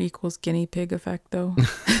listener equals guinea pig effect, though?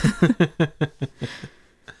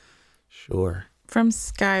 Sure. From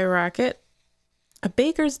Skyrocket, a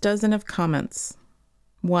baker's dozen of comments.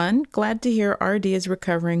 1, glad to hear RD is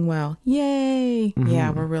recovering well. Yay!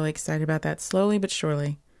 Yeah, we're really excited about that. Slowly but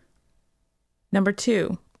surely. Number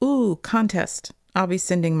 2, ooh, contest. I'll be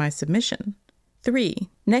sending my submission. 3,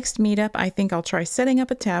 next meetup, I think I'll try setting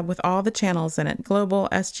up a tab with all the channels in it. Global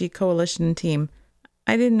SG Coalition team.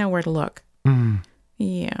 I didn't know where to look.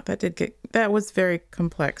 Yeah, that was very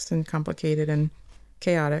complex and complicated and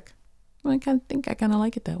chaotic. Well, I think I kind of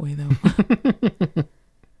like it that way, though.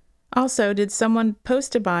 Also, did someone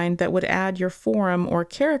post a bind that would add your forum or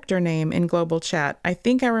character name in global chat? I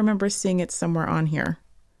think I remember seeing it somewhere on here.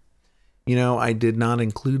 You know, I did not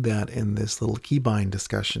include that in this little keybind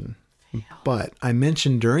discussion. But I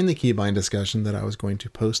mentioned during the keybind discussion that I was going to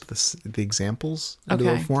post the examples into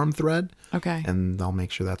the forum thread. Okay. And I'll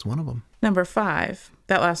make sure that's one of them. Number 5.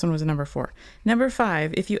 That last one was a number 4. Number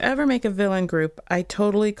 5. If you ever make a villain group, I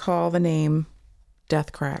totally call the name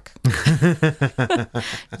Death Crack.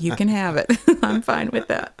 You can have it. I'm fine with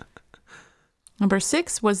that. Number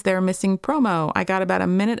 6 was their missing promo. I got about a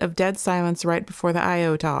minute of dead silence right before the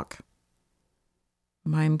IO talk.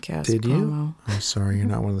 Mimecast Did promo. you? I'm sorry, you're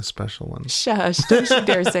not one of the special ones. Shush, don't you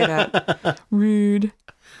dare say that. Rude.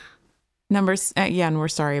 And we're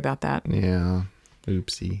sorry about that. Yeah.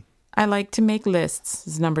 Oopsie. I like to make lists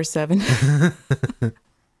is number 7.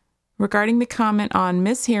 Regarding the comment on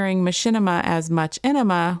mishearing machinima as much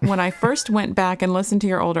enema, when I first went back and listened to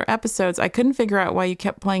your older episodes, I couldn't figure out why you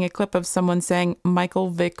kept playing a clip of someone saying Michael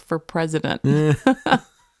Vick for president,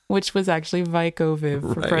 which was actually Vico Viv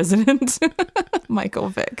for president. Michael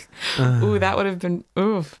Vick. Ooh, that would have been,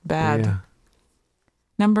 bad. Yeah.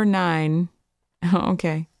 Number 9.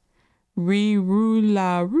 Okay.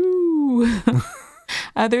 Re-ru-la-ru.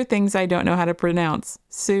 Other things I don't know how to pronounce.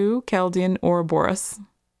 Sue, Keldian, Ouroboros.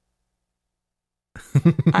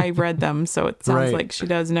 I read them, so it sounds like she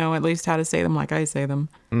does know at least how to say them like I say them.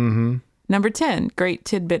 Mm-hmm. Number 10, great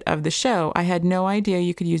tidbit of the show. I had no idea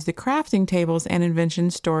you could use the crafting tables and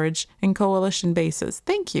invention storage in coalition bases.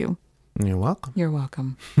 Thank you. You're welcome. You're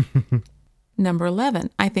welcome. Number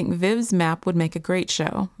 11, I think Viv's map would make a great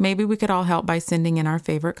show. Maybe we could all help by sending in our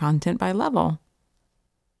favorite content by level.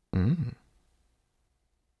 Mm.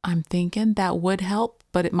 I'm thinking that would help,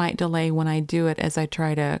 but it might delay when I do it as I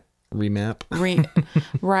try to Remap.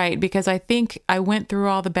 Right, because I think I went through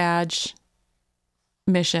all the badge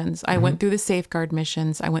missions. I went through the safeguard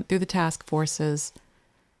missions. I went through the task forces.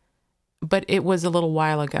 But it was a little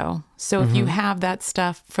while ago. So if you have that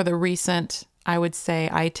stuff for the recent, I would say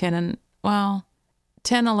I-10 and,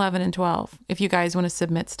 10, 11, and 12. If you guys want to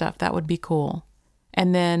submit stuff, that would be cool.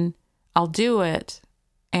 And then I'll do it.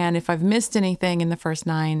 And if I've missed anything in the first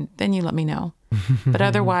 9, then you let me know. But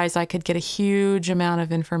otherwise, I could get a huge amount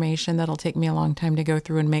of information that'll take me a long time to go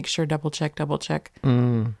through and make sure, double check.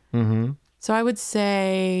 Mm-hmm. So I would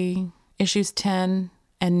say issues 10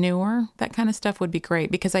 and newer, that kind of stuff would be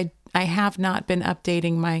great because I have not been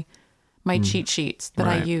updating my cheat sheets that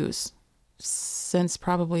I use since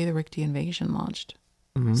probably the Rick D Invasion launched.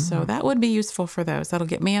 Mm-hmm. So that would be useful for those. That'll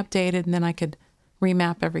get me updated and then I could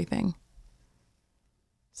remap everything.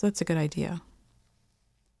 So that's a good idea.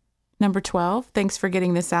 Number 12, thanks for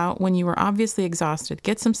getting this out when you were obviously exhausted.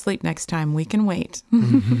 Get some sleep next time. We can wait.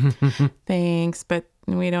 Thanks, but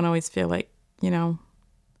we don't always feel like,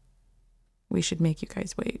 we should make you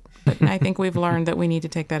guys wait. But I think we've learned that we need to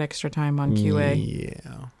take that extra time on QA.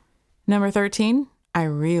 Yeah. Number 13, I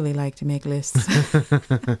really like to make lists.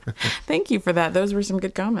 Thank you for that. Those were some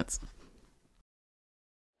good comments.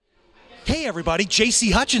 Hey everybody,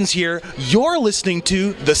 JC Hutchins here. You're listening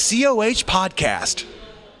to the COH Podcast.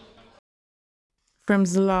 From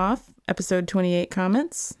Zloth, episode 28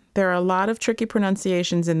 comments. There are a lot of tricky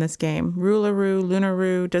pronunciations in this game. Rularoo,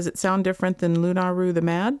 Lunaroo. Does it sound different than Lunaroo the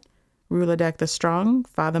Mad? Ruladek the Strong?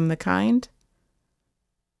 Fathom the Kind?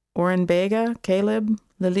 Oren Bega, Caleb,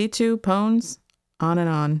 Lilitu, Pones? On and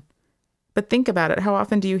on. But think about it. How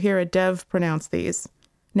often do you hear a dev pronounce these?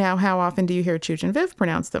 Now, how often do you hear Chooch and Viv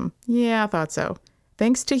pronounce them? Yeah, I thought so.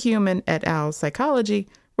 Thanks to Human et al. Psychology,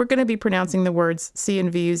 we're going to be pronouncing the words C and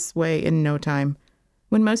V's way in no time.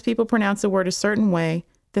 When most people pronounce a word a certain way,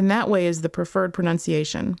 then that way is the preferred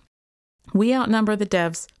pronunciation. We outnumber the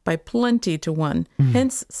devs by plenty to 1.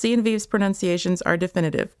 Hence, C and V's pronunciations are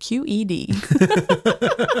definitive. QED.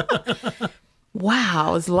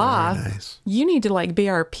 Wow, Zloth. Nice. You need to be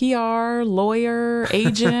our PR, lawyer,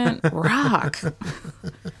 agent, rock.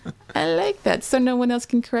 I like that. So no one else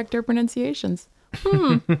can correct our pronunciations.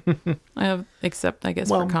 Except, I guess,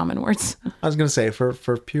 for common words. I was going to say,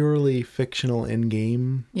 for purely fictional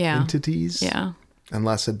in-game entities,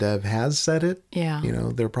 unless a dev has said it,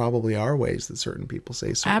 there probably are ways that certain people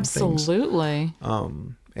say certain things. Absolutely.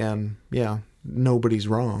 And, nobody's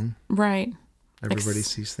wrong. Right. Everybody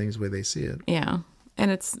sees things the way they see it. Yeah. And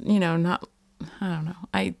it's, not, I don't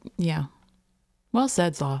know. Well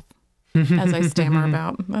said, Zloth, as I stammer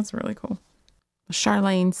about. That's really cool.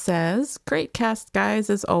 Charlene says, great cast, guys,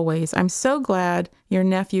 as always. I'm so glad your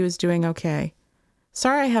nephew is doing okay.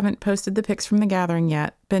 Sorry I haven't posted the pics from the gathering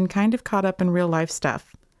yet. Been kind of caught up in real life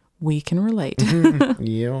stuff. We can relate.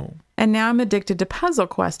 Yeah. And now I'm addicted to Puzzle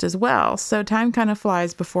Quest as well, so time kind of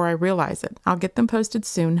flies before I realize it. I'll get them posted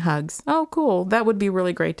soon. Hugs. Oh, cool. That would be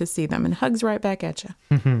really great to see them. And hugs right back at you.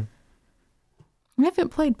 I haven't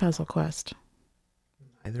played Puzzle Quest.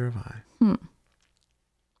 Neither have I.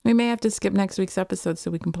 We may have to skip next week's episode so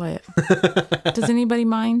we can play it. Does anybody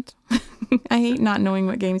mind? I hate not knowing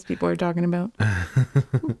what games people are talking about.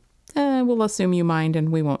 We'll assume you mind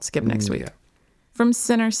and we won't skip next week. Yeah. From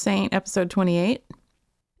Sinner Saint, episode 28.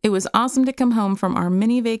 It was awesome to come home from our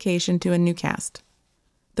mini vacation to a new cast.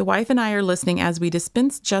 The wife and I are listening as we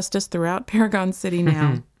dispense justice throughout Paragon City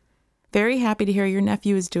now. Very happy to hear your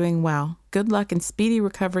nephew is doing well. Good luck and speedy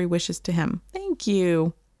recovery wishes to him. Thank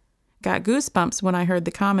you. Got goosebumps when I heard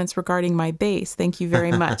the comments regarding my bass. Thank you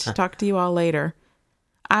very much. Talk to you all later.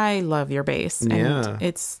 I love your base. And Yeah.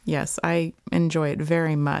 yes, I enjoy it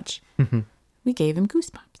very much. We gave him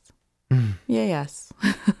goosebumps. Yes.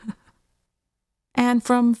 And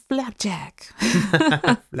from Flapjack.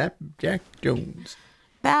 Flapjack Jones.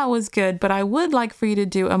 That was good, but I would like for you to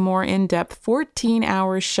do a more in-depth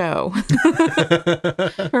 14-hour show.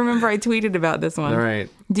 Remember, I tweeted about this one. All right.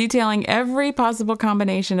 Detailing every possible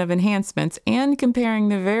combination of enhancements and comparing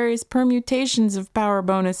the various permutations of power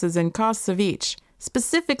bonuses and costs of each,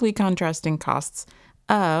 specifically contrasting costs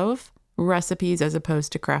of recipes as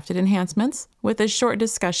opposed to crafted enhancements, with a short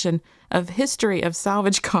discussion of history of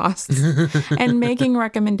salvage costs, and making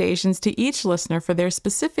recommendations to each listener for their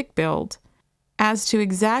specific build as to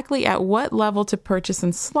exactly at what level to purchase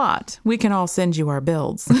and slot. We can all send you our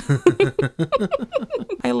builds.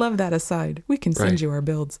 I love that aside. We can send you our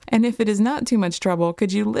builds. And if it is not too much trouble,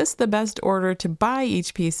 could you list the best order to buy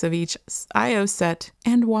each piece of each IO set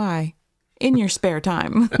and why in your spare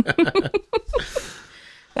time?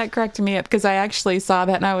 That cracked me up because I actually saw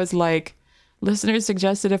that and I was like, listeners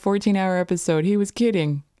suggested a 14-hour episode. He was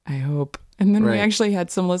kidding, I hope. And then we actually had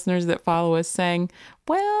some listeners that follow us saying,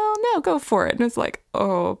 well, no, go for it. And it's like,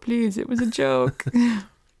 oh, please, it was a joke.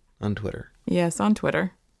 On Twitter. Yes, on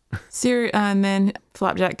Twitter. And then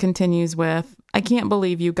Flapjack continues with, I can't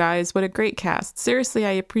believe you guys. What a great cast. Seriously,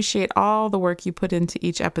 I appreciate all the work you put into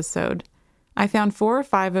each episode. I found 4 or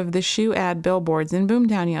 5 of the shoe ad billboards in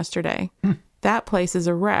Boomtown yesterday. That place is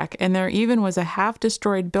a wreck, and there even was a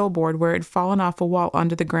half-destroyed billboard where it had fallen off a wall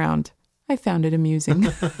onto the ground. I found it amusing.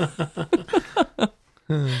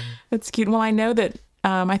 That's cute. Well, I know that,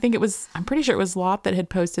 I'm pretty sure it was Lot that had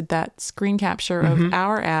posted that screen capture of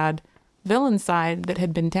our ad, Villain Side, that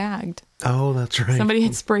had been tagged. Oh, that's right. Somebody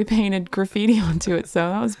had spray painted graffiti onto it, so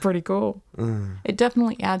that was pretty cool. It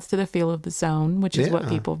definitely adds to the feel of the zone, which is what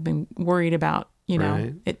people have been worried about,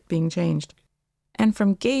 it being changed. And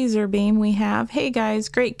from Gazer Beam, we have, hey guys,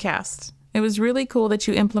 great cast. It was really cool that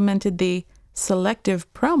you implemented the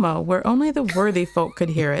selective promo where only the worthy folk could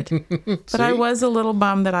hear it. But I was a little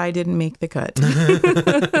bummed that I didn't make the cut.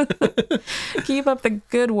 Keep up the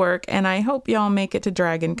good work, and I hope y'all make it to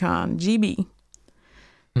Dragon Con. GB.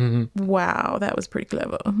 Wow, that was pretty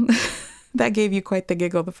clever. That gave you quite the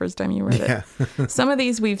giggle the first time you read it. Some of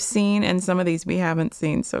these we've seen and some of these we haven't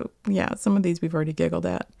seen. So yeah, some of these we've already giggled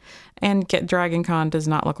at. And Dragon Con does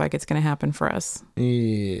not look like it's going to happen for us.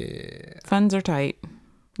 Yeah. Funds are tight.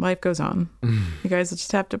 Life goes on. You guys will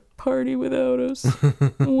just have to party without us.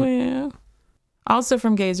 Well. Also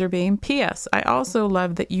from Gazer Beam, P.S. I also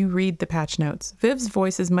love that you read the patch notes. Viv's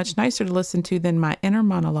voice is much nicer to listen to than my inner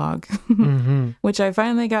monologue, which I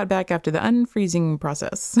finally got back after the unfreezing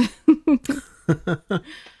process.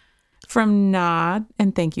 From Nod,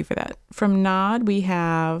 and thank you for that. From Nod, we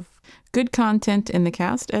have good content in the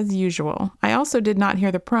cast as usual. I also did not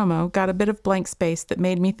hear the promo, got a bit of blank space that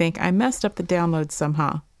made me think I messed up the download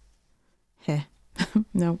somehow. Heh.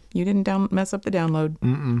 No, you didn't mess up the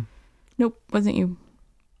download. Nope, wasn't you.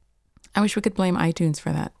 I wish we could blame iTunes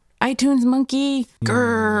for that. iTunes monkey!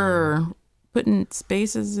 Grrr! Putting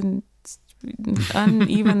spaces and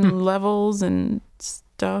uneven levels and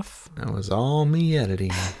stuff. That was all me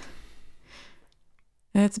editing.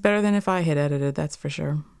 It's better than if I had edited, that's for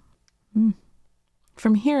sure.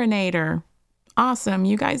 From Hearinator. Awesome,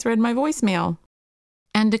 you guys read my voicemail.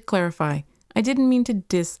 And to clarify, I didn't mean to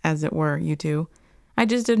diss, as it were, you two. I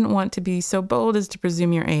just didn't want to be so bold as to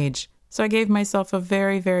presume your age. So I gave myself a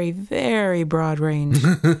very, very, very broad range.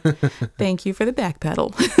 Thank you for the back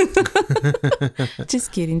pedal.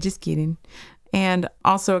 Just kidding. And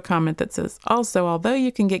also a comment that says, also, although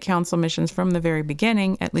you can get council missions from the very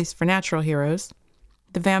beginning, at least for natural heroes,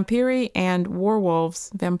 the Vampiri and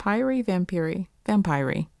Warwolves, Vampiri.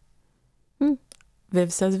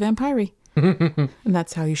 Viv says Vampiri. And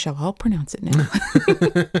that's how you shall all pronounce it now.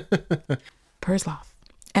 Pursloth.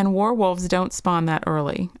 And Warwolves don't spawn that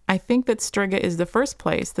early. I think that Striga is the first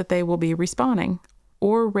place that they will be respawning,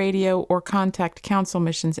 or radio or contact council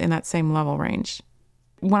missions in that same level range.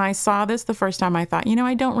 When I saw this the first time, I thought,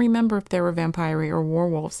 I don't remember if there were Vampiri or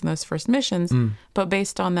Warwolves in those first missions, but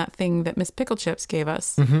based on that thing that Miss Pickle Chips gave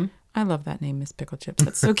us, I love that name, Miss Pickle Chips.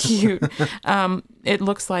 That's so cute. It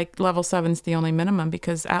looks like level 7's the only minimum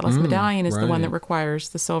because Atlas Medallion is the one that requires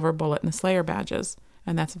the Silver Bullet and the Slayer badges.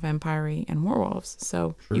 And that's Vampiri and Warwolves.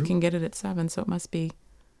 So you can get it at 7, so it must be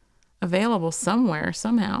available somewhere,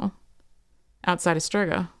 somehow, outside of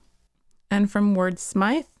Striga. And from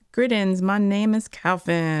Wordsmith, Griddins, my name is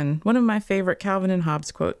Calvin. One of my favorite Calvin and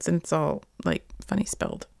Hobbes quotes, and it's all, funny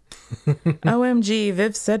spelled. OMG,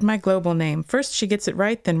 Viv said my global name. First she gets it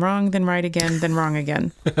right, then wrong, then right again, then wrong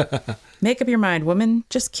again. Make up your mind, woman.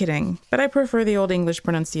 Just kidding. But I prefer the old English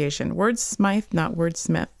pronunciation. Wordsmith, not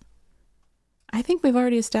wordsmith. I think we've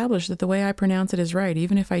already established that the way I pronounce it is right,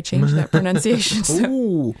 even if I change that pronunciation. So,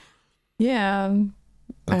 Ooh, yeah.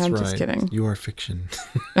 that's I'm right. just kidding. You are fiction.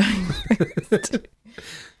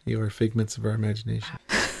 You are figments of our imagination.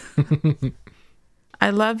 I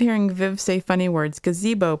love hearing Viv say funny words.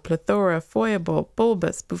 Gazebo, plethora, foible,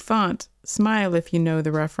 bulbous, bouffant. Smile if you know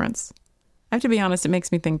the reference. I have to be honest, it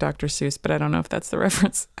makes me think Dr. Seuss, but I don't know if that's the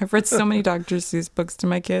reference. I've read so many Dr. Seuss books to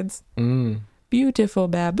my kids. Beautiful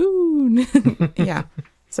baboon. Yeah.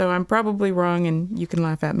 So I'm probably wrong and you can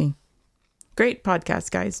laugh at me. Great podcast,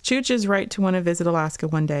 guys. Chooch is right to want to visit Alaska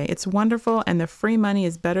one day. It's wonderful and the free money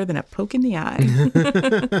is better than a poke in the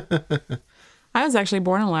eye. I was actually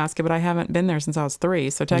born in Alaska, but I haven't been there since I was 3.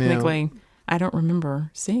 So technically, I don't remember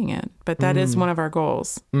seeing it. But that is one of our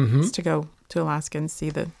goals, is to go to Alaska and see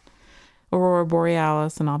the Aurora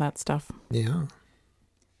Borealis and all that stuff. Yeah.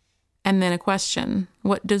 And then a question.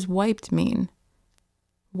 What does wiped mean?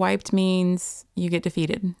 Wiped means you get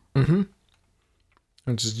defeated.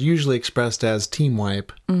 Which is usually expressed as team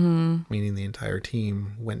wipe, meaning the entire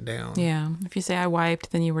team went down. Yeah. If you say I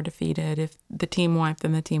wiped, then you were defeated. If the team wiped,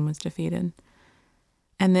 then the team was defeated.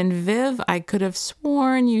 And then Viv, I could have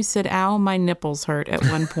sworn you said, ow, my nipples hurt at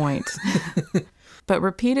one point. But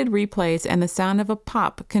repeated replays and the sound of a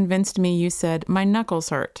pop convinced me you said, my knuckles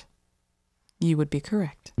hurt. You would be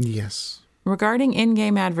correct. Yes. Regarding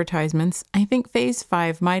in-game advertisements, I think Phase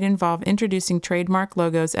 5 might involve introducing trademark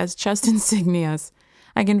logos as chest insignias.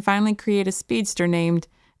 I can finally create a speedster named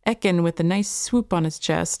Ekin with a nice swoop on his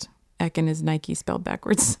chest. Ekin is Nike spelled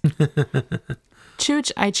backwards.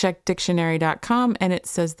 Chooch, I checked dictionary.com and it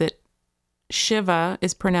says that Shiva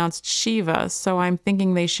is pronounced Shiva, so I'm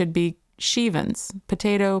thinking they should be Shivans.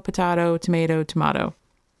 Potato, potato, tomato, tomato.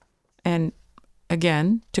 And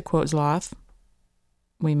again, to quote Zloth,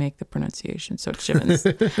 we make the pronunciation, so it's Shivans.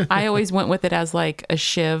 I always went with it as like a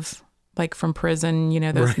shiv, like from prison, you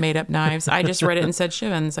know, those made up knives. I just read it and said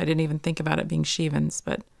Shivans. I didn't even think about it being Shivans,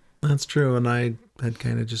 but. That's true. And I had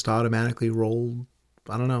kind of just automatically rolled,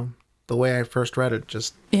 I don't know, the way I first read it,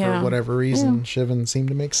 just for whatever reason, Shivan seemed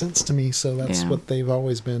to make sense to me. So that's what they've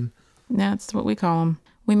always been. That's what we call them.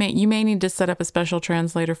 You may need to set up a special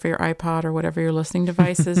translator for your iPod or whatever your listening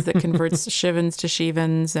device is that converts Shivans to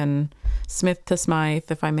Shivans and Smith to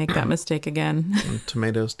Smythe if I make that mistake again. And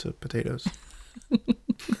tomatoes to potatoes.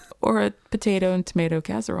 Or a potato and tomato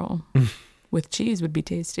casserole with cheese would be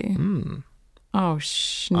tasty. Oh,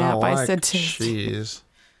 snap. I said tasty. Cheese.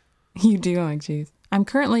 You do like cheese. I'm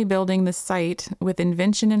currently building the site with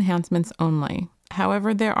invention enhancements only.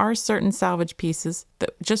 However, there are certain salvage pieces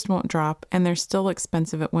that just won't drop, and they're still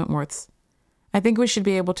expensive at Wentworth's. I think we should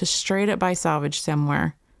be able to straight up buy salvage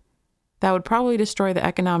somewhere. That would probably destroy the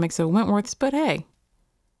economics of Wentworth's, but hey.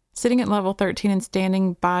 Sitting at level 13 and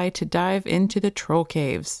standing by to dive into the troll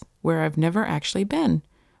caves, where I've never actually been.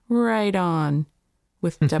 Right on.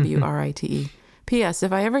 With W-R-I-T-E. P.S.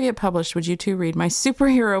 If I ever get published, would you two read my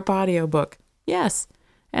superhero Podio book? Yes.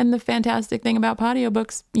 And the fantastic thing about Podio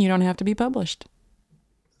books, you don't have to be published.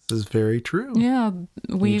 This is very true. Yeah.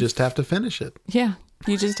 You just have to finish it. Yeah.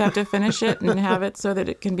 You just have to finish it and have it so that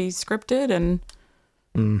it can be scripted. And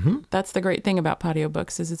that's the great thing about Podio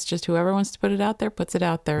books is it's just whoever wants to put it out there, puts it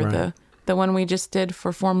out there. Right. The one we just did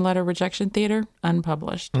for Form Letter Rejection Theater,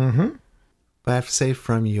 unpublished. But I have to say,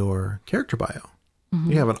 from your character bio,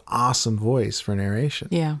 you have an awesome voice for narration.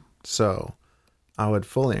 Yeah. So I would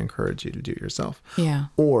fully encourage you to do it yourself. Yeah.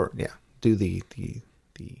 Or, do the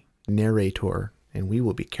narrator, and we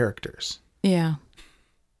will be characters. Yeah.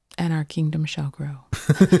 And our kingdom shall grow.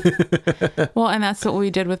 Well, and that's what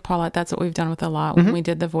we did with Paulette. That's what we've done with a lot. When we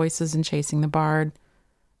did the voices in Chasing the Bard,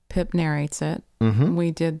 Pip narrates it.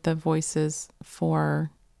 We did the voices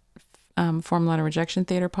for Form Letter Rejection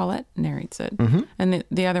Theater, Paulette narrates it. And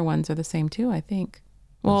the other ones are the same too, I think.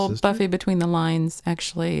 Well, Buffy Between the Lines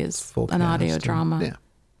actually is an audio drama. Yeah.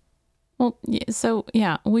 Well, so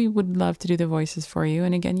we would love to do the voices for you.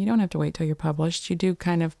 And again, you don't have to wait till you're published. You do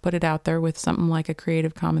kind of put it out there with something like a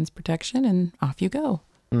Creative Commons protection and off you go.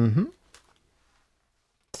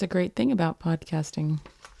 It's a great thing about podcasting.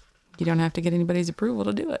 You don't have to get anybody's approval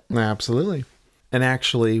to do it. Absolutely. And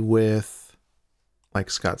actually with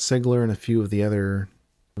like Scott Sigler and a few of the other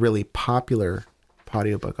really popular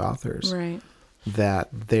audiobook authors, right, that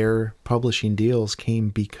their publishing deals came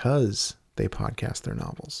because they podcast their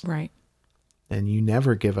novels. Right. And you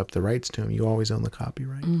never give up the rights to them. You always own the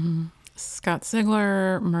copyright. Scott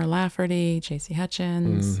Sigler, Mur Lafferty, J.C.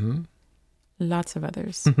 Hutchins. Lots of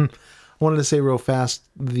others. I wanted to say real fast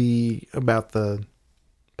about the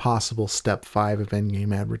possible step 5 of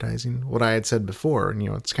endgame advertising. What I had said before, and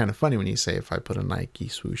it's kind of funny when you say if I put a Nike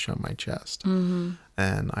swoosh on my chest. Mm-hmm.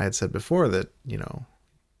 And I had said before that,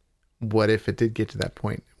 what if it did get to that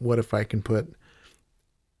point? What if I can put,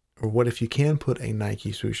 or what if you can put a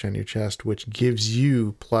Nike swoosh on your chest, which gives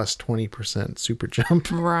you plus 20% super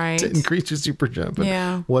jump, right? To increase your super jump. And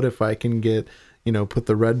yeah. What if I can get, put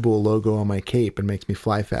the Red Bull logo on my cape and makes me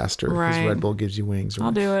fly faster because right. Red Bull gives you wings.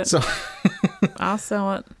 I'll do it. So I'll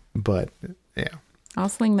sell it. But yeah, I'll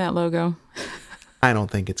sling that logo. I don't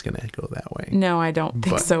think it's going to go that way. No, I don't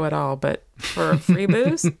think so at all. But for a free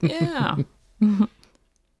boost, yeah.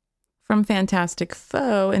 From Fantastic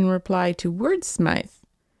Foe in reply to Wordsmith.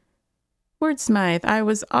 Wordsmith, I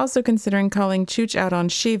was also considering calling Chooch out on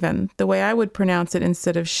Shivan, the way I would pronounce it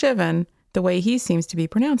instead of Shivan, the way he seems to be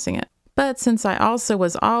pronouncing it. But since I also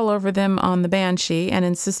was all over them on the Banshee and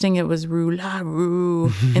insisting it was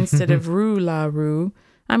Roo-la-roo instead of Roo-la-roo,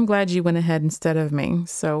 I'm glad you went ahead instead of me.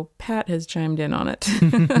 So Pat has chimed in on it.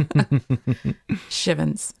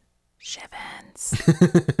 Shivans.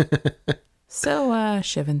 So,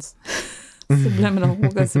 Shivans. Subliminal.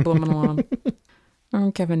 We'll go subliminal on.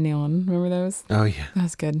 Or Kevin Nealon. Remember those? Oh, yeah. That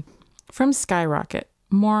was good. From Skyrocket.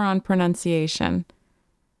 More on pronunciation.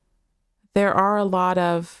 There are a lot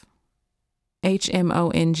of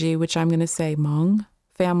HMONG, which I'm going to say Hmong,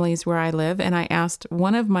 families where I live. And I asked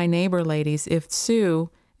one of my neighbor ladies if Sue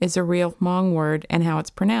is a real Hmong word and how it's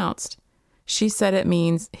pronounced. She said it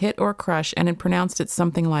means hit or crush and had pronounced it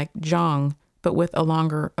something like Jong, but with a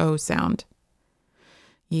longer O sound.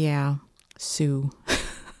 Yeah, Sue.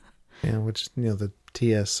 Yeah, which, the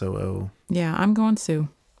TSOO. Yeah, I'm going Sue.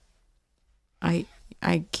 I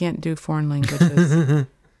can't do foreign languages.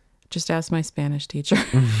 Just ask my Spanish teacher.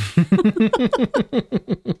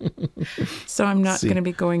 So I'm not going to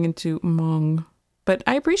be going into Hmong. But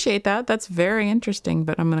I appreciate that. That's very interesting,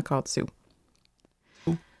 but I'm going to call it Sue.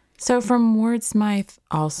 So from Wordsmith,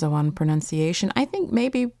 also on pronunciation, I think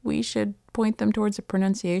maybe we should point them towards a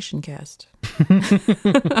pronunciation cast.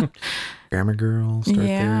 Grammar Girl, start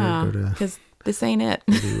there. Go to, because this ain't it.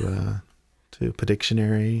 To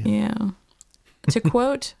Pictionary. Yeah. To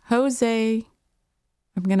quote Jose,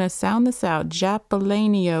 I'm going to sound this out,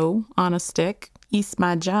 Japalanio on a stick, eats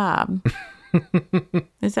my job.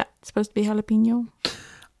 Is that supposed to be jalapeno?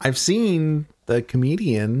 I've seen the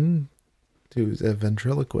comedian who's a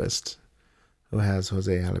ventriloquist who has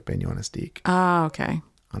Jose Jalapeno on a stick. Ah, okay.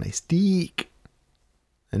 On a stick.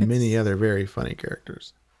 And many other very funny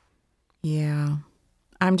characters. Yeah.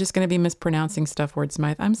 I'm just going to be mispronouncing stuff,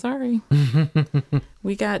 Wordsmith. I'm sorry.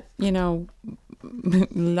 We got,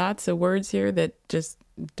 lots of words here that just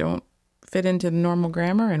don't fit into the normal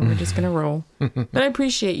grammar, and we're just going to roll. But I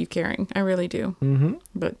appreciate you caring. I really do. Mm-hmm.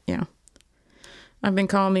 But yeah. I've been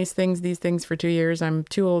calling these things for 2 years. I'm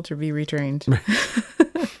too old to be retrained.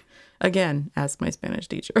 Again, ask my Spanish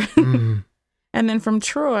teacher. And then from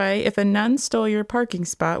Troy, if a nun stole your parking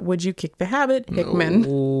spot, would you kick the habit, Hickman?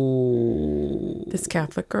 No. This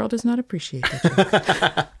Catholic girl does not appreciate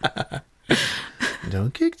that joke.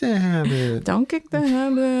 Don't kick the habit. Don't kick the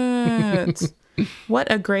habit. What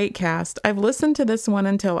a great cast. I've listened to this one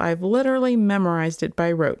until I've literally memorized it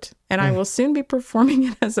by rote. And I will soon be performing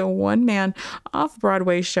it as a one-man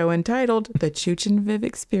off-Broadway show entitled The Chooch and Viv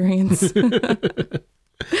Experience.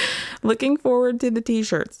 Looking forward to the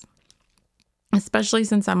t-shirts. Especially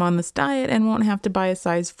since I'm on this diet and won't have to buy a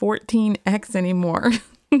size 14X anymore.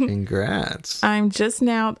 Congrats. I'm just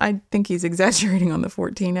now, I think he's exaggerating on the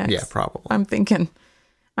 14X. Yeah, probably.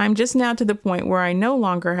 I'm just now to the point where I no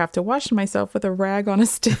longer have to wash myself with a rag on a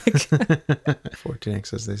stick.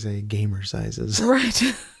 14X, as they say, gamer sizes.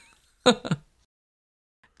 Right.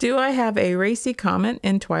 Do I have a racy comment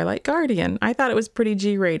in Twilight Guardian? I thought it was pretty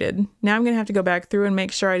G-rated. Now I'm going to have to go back through and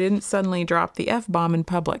make sure I didn't suddenly drop the F-bomb in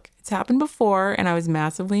public. It's happened before, and I was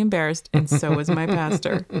massively embarrassed, and so was my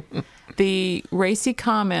pastor. The racy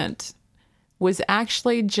comment was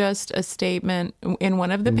actually just a statement in one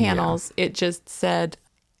of the panels. Yeah. It just said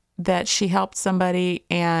that she helped somebody,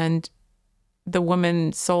 and the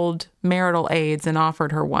woman sold marital aids and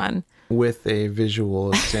offered her one. With a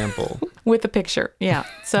visual example. With a picture, yeah.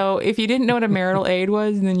 So if you didn't know what a marital aid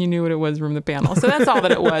was, then you knew what it was from the panel. So that's all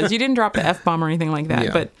that it was. You didn't drop the F-bomb or anything like that.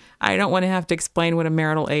 Yeah. But I don't want to have to explain what a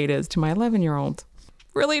marital aid is to my 11-year-old.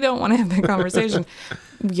 Really don't want to have that conversation.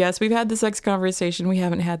 Yes, we've had the sex conversation. We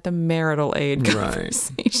haven't had the marital aid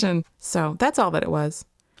conversation. Right. So that's all that it was.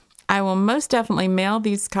 I will most definitely mail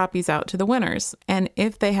these copies out to the winners. And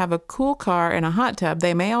if they have a cool car and a hot tub,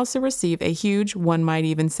 they may also receive a huge, one might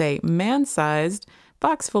even say man-sized,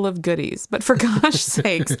 box full of goodies. But for gosh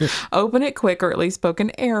sakes, open it quick or at least poke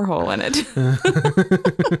an air hole in it.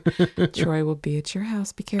 Troy will be at your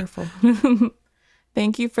house. Be careful.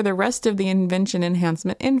 Thank you for the rest of the invention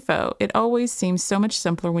enhancement info. It always seems so much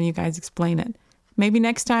simpler when you guys explain it. Maybe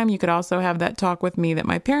next time you could also have that talk with me that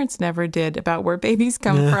my parents never did about where babies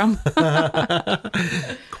come from.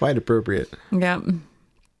 Quite appropriate. Yep.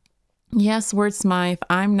 Yes, Wordsmith,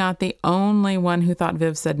 I'm not the only one who thought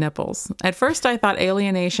Viv said nipples. At first, I thought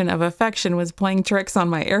alienation of affection was playing tricks on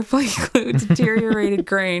my airplane glue deteriorated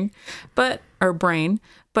brain, but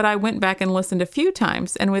I went back and listened a few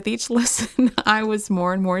times, and with each listen, I was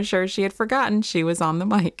more and more sure she had forgotten she was on the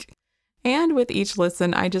mic. And with each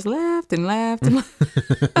listen, I just laughed and laughed and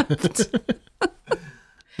laughed.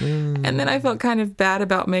 And then I felt kind of bad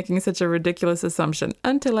about making such a ridiculous assumption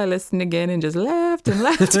until I listened again and just laughed and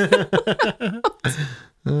laughed.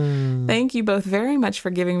 Thank you both very much for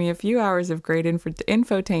giving me a few hours of great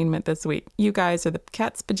infotainment this week. You guys are the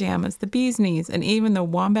cat's pajamas, the bee's knees, and even the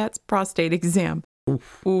wombat's prostate exam.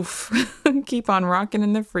 Oof. Keep on rocking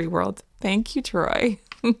in the free world. Thank you, Troy.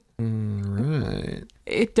 Right.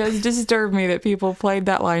 It does disturb me that people played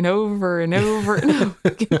that line over and over and over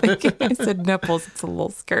again. I said nipples. It's a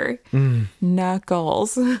little scary.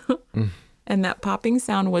 Knuckles. And that popping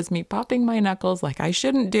sound was me popping my knuckles like I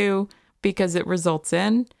shouldn't do because it results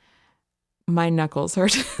in my knuckles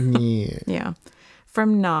hurt. Yeah. Yeah.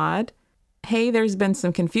 From Nod. Hey, there's been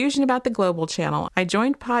some confusion about the Global channel. I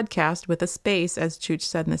joined podcast with a space, as Chooch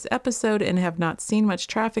said in this episode, and have not seen much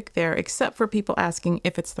traffic there except for people asking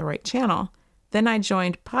if it's the right channel. Then I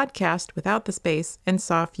joined podcast without the space and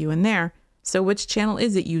saw a few in there. So which channel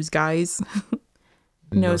is it, yous guys?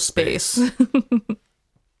 No space.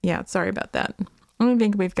 Yeah, sorry about that. I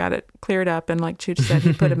think we've got it cleared up. And like Chooch said,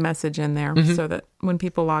 he put a message in there so that when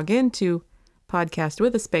people log into podcast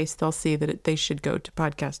with a space, they'll see that they should go to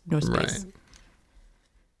podcast no space. Right.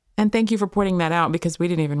 And thank you for pointing that out because we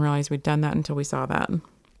didn't even realize we'd done that until we saw that.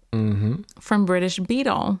 From British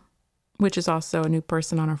Beetle, which is also a new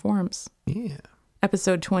person on our forums. Yeah.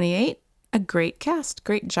 Episode 28, a great cast.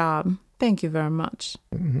 Great job. Thank you very much.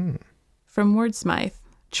 From Wordsmith,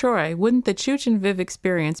 Troy, wouldn't the Chooch and Viv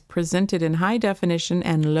experience presented in high definition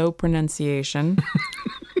and low pronunciation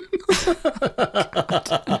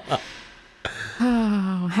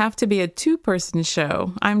have to be a two-person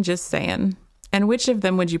show? I'm just saying. And which of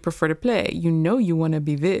them would you prefer to play? You know you want to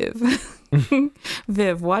be Viv.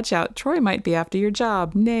 Viv, watch out. Troy might be after your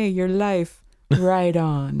job. Nay, your life. Right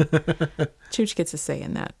on. Chooch gets a say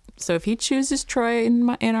in that. So if he chooses Troy in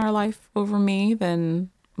our life over me, then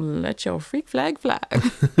let your freak flag fly.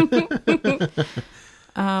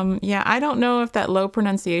 Yeah, I don't know if that low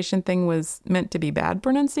pronunciation thing was meant to be bad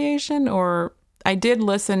pronunciation, or I did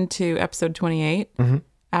listen to episode 28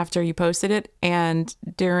 after you posted it, and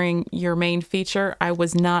during your main feature, I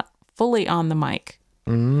was not fully on the mic.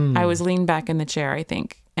 I was leaned back in the chair, I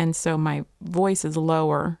think, and so my voice is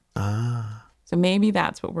lower. So maybe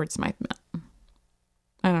that's what Wordsmith meant.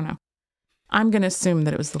 I don't know. I'm going to assume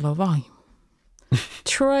that it was the low volume.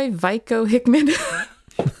 Troy Vico Hickman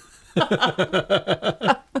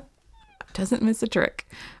doesn't miss a trick.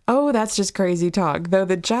 Oh, that's just crazy talk, though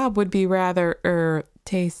the job would be rather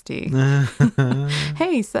tasty.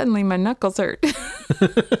 Hey, suddenly my knuckles hurt.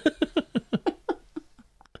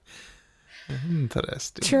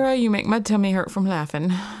 Interesting. Troy, you make my tummy hurt from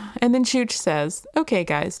laughing. And then Chooch says, okay,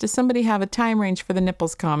 guys, does somebody have a time range for the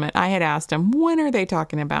nipples comment? I had asked him, when are they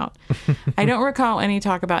talking about? I don't recall any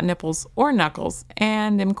talk about nipples or knuckles,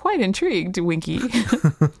 and am quite intrigued, Winky.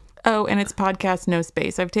 Oh, and it's podcast no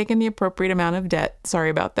space. I've taken the appropriate amount of debt. Sorry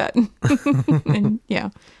about that. And, yeah.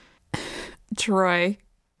 Troy,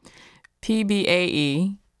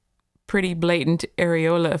 PBAE, pretty blatant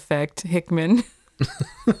areola effect, Hickman.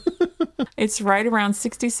 It's right around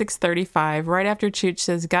 66:35, right after Chooch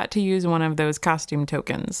says, got to use one of those costume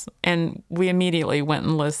tokens. And we immediately went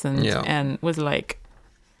and listened and was like,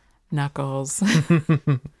 knuckles.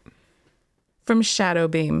 From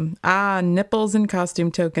Shadowbeam. Nipples and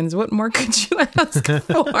costume tokens. What more could you ask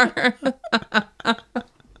for?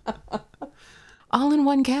 All in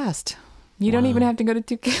one cast. You don't even have to go to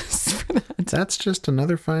two casts for that. That's just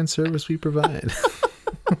another fine service we provide.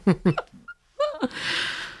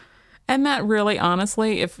 And that really,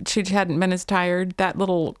 honestly, if Chooch hadn't been as tired, that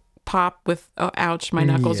little pop with, ouch, my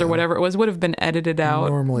knuckles or whatever it was, would have been edited out.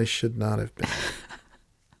 Normally should not have been.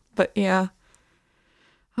 But yeah.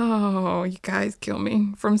 Oh, you guys kill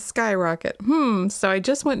me. From Skyrocket. So I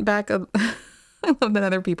just went back. I love that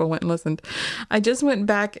other people went and listened. I just went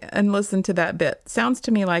back and listened to that bit. Sounds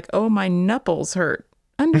to me like, oh, my knuckles hurt.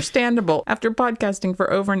 Understandable. After podcasting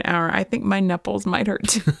for over an hour, I think my nipples might hurt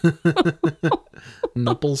too.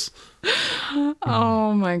 Nipples.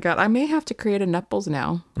 Oh my God. I may have to create a Nipples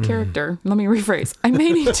now character. Let me rephrase. I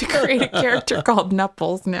may need to create a character called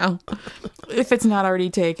Nipples now. If it's not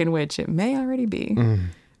already taken, which it may already be.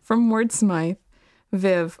 From Wordsmith.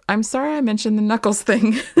 Viv, I'm sorry I mentioned the Knuckles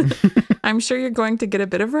thing. I'm sure you're going to get a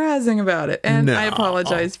bit of razzing about it, and I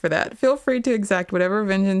apologize for that. Feel free to exact whatever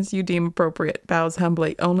vengeance you deem appropriate. Bows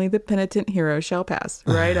humbly. Only the penitent hero shall pass.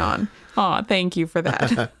 Right on. Aw, thank you for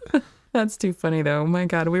that. That's too funny, though. My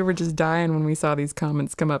God, we were just dying when we saw these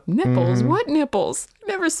comments come up. Nipples? What nipples? I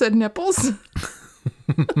never said nipples.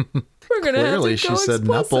 We're going to have to go she said explicit.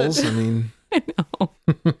 nipples. I mean... I know.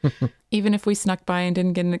 Even if we snuck by and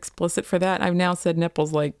didn't get an explicit for that, I've now said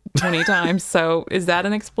nipples like 20 times. So is that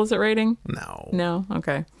an explicit rating? No. No?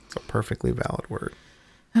 Okay. It's a perfectly valid word.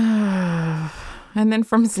 And then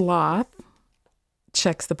from Sloth,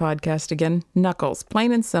 checks the podcast again. Knuckles,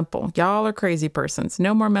 plain and simple. Y'all are crazy persons.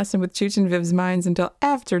 No more messing with Chooch and Viv's minds until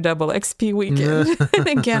after Double XP weekend.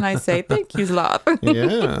 And again, I say, thank you, Sloth.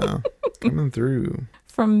 Yeah. Coming through.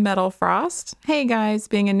 From Metal Frost. Hey guys,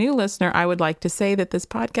 being a new listener, I would like to say that this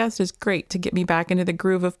podcast is great to get me back into the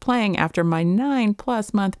groove of playing after my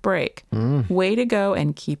 9+ month break. Way to go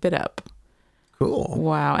and keep it up. Cool.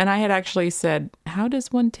 Wow. And I had actually said, how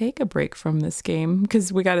does one take a break from this game?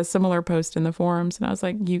 Because we got a similar post in the forums and I was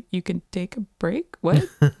like, you can take a break? What?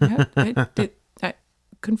 I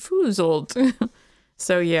confused.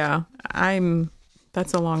 So yeah,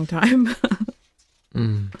 that's a long time.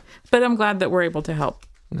 But I'm glad that we're able to help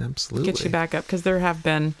Absolutely. get you back up because there have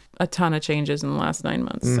been a ton of changes in the last 9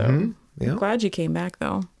 months. So I'm glad you came back,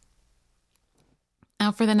 though.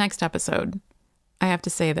 Now, for the next episode, I have to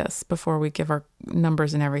say this before we give our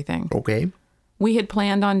numbers and everything. Okay. We had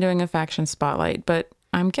planned on doing a faction spotlight, but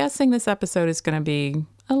I'm guessing this episode is going to be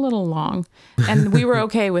a little long. And we were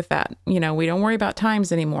okay with that. You know, we don't worry about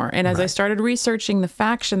times anymore. And as I started researching the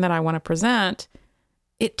faction that I want to present,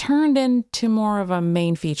 it turned into more of a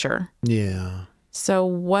main feature. Yeah. So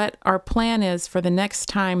what our plan is for the next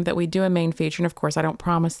time that we do a main feature, and of course I don't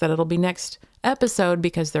promise that it'll be next episode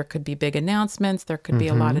because there could be big announcements, there could be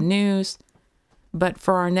a lot of news. But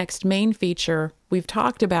for our next main feature, we've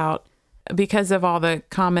talked about, because of all the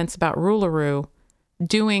comments about Ruleroo,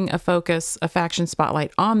 doing a faction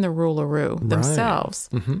spotlight on the Ruleroo themselves.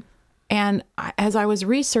 And as I was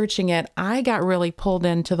researching it, I got really pulled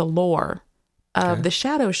into the lore of the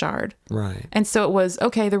Shadow Shard. Right. And so it was,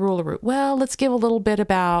 okay, the Ruleroo. Well, let's give a little bit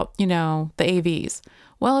about, the AVs.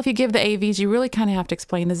 Well, if you give the AVs, you really kind of have to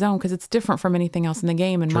explain the zone because it's different from anything else in the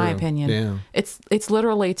game, in my opinion. Yeah. It's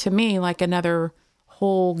literally, to me, like another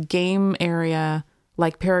whole game area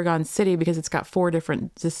like Paragon City because it's got 4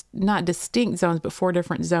 different, not distinct zones, but 4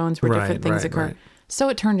 different zones where different things occur. Right. So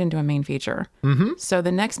it turned into a main feature. So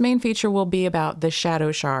the next main feature will be about the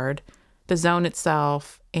Shadow Shard, the zone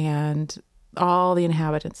itself, and all the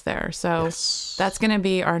inhabitants there. So that's going to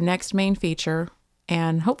be our next main feature.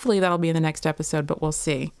 And hopefully that'll be in the next episode, but we'll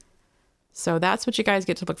see. So that's what you guys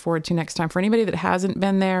get to look forward to next time. For anybody that hasn't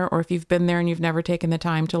been there, or if you've been there and you've never taken the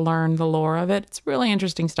time to learn the lore of it, it's really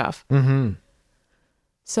interesting stuff.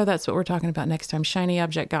 So that's what we're talking about next time. Shiny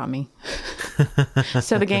object got me.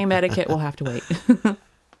 So the game etiquette will have to wait.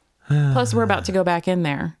 Plus, we're about to go back in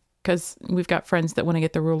there because we've got friends that want to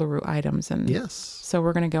get the Ruleroo items. And so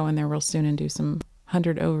we're going to go in there real soon and do some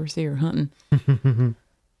 100 Overseer hunting.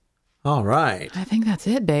 All right. I think that's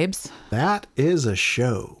it, babes. That is a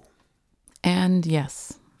show. And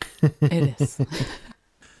yes, it is.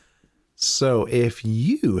 So if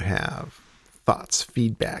you have thoughts,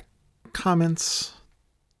 feedback, comments,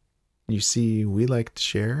 you see we like to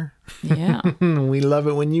share. Yeah. We love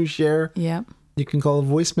it when you share. Yep. You can call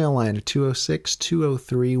the voicemail line at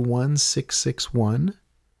 206-203-1661. You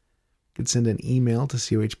can send an email to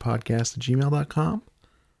cohpodcast@gmail.com.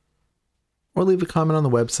 Or leave a comment on the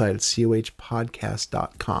website at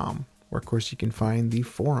cohpodcast.com, where, of course, you can find the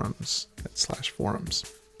forums at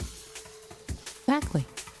 /forums. Exactly.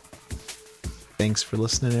 Thanks for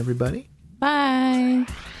listening, everybody. Bye.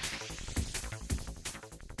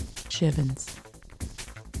 Shivens.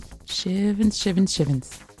 Shivens, shivens,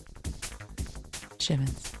 shivens.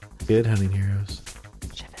 Shivens. Good hunting heroes.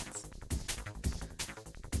 Shivens.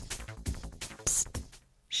 Psst.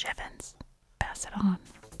 Shivens. Pass it on.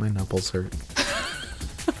 My knuckles hurt.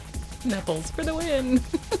 Nipples for the win.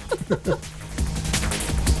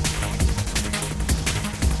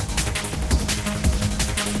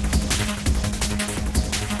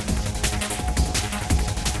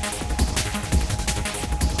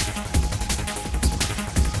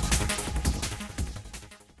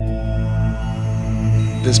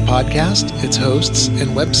 This podcast, its hosts,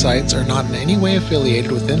 and websites are not in any way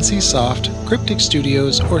affiliated with NCSoft, Cryptic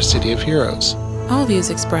Studios, or City of Heroes. All views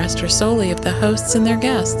expressed are solely of the hosts and their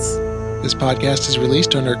guests. This podcast is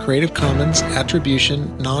released under a Creative Commons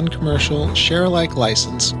Attribution, Non-Commercial, Share-alike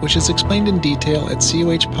license, which is explained in detail at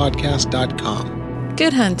cohpodcast.com.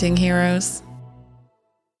 Good hunting, heroes.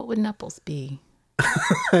 What would Nupples be?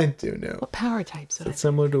 I do know. What power types would Is it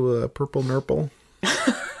similar to a purple nurple?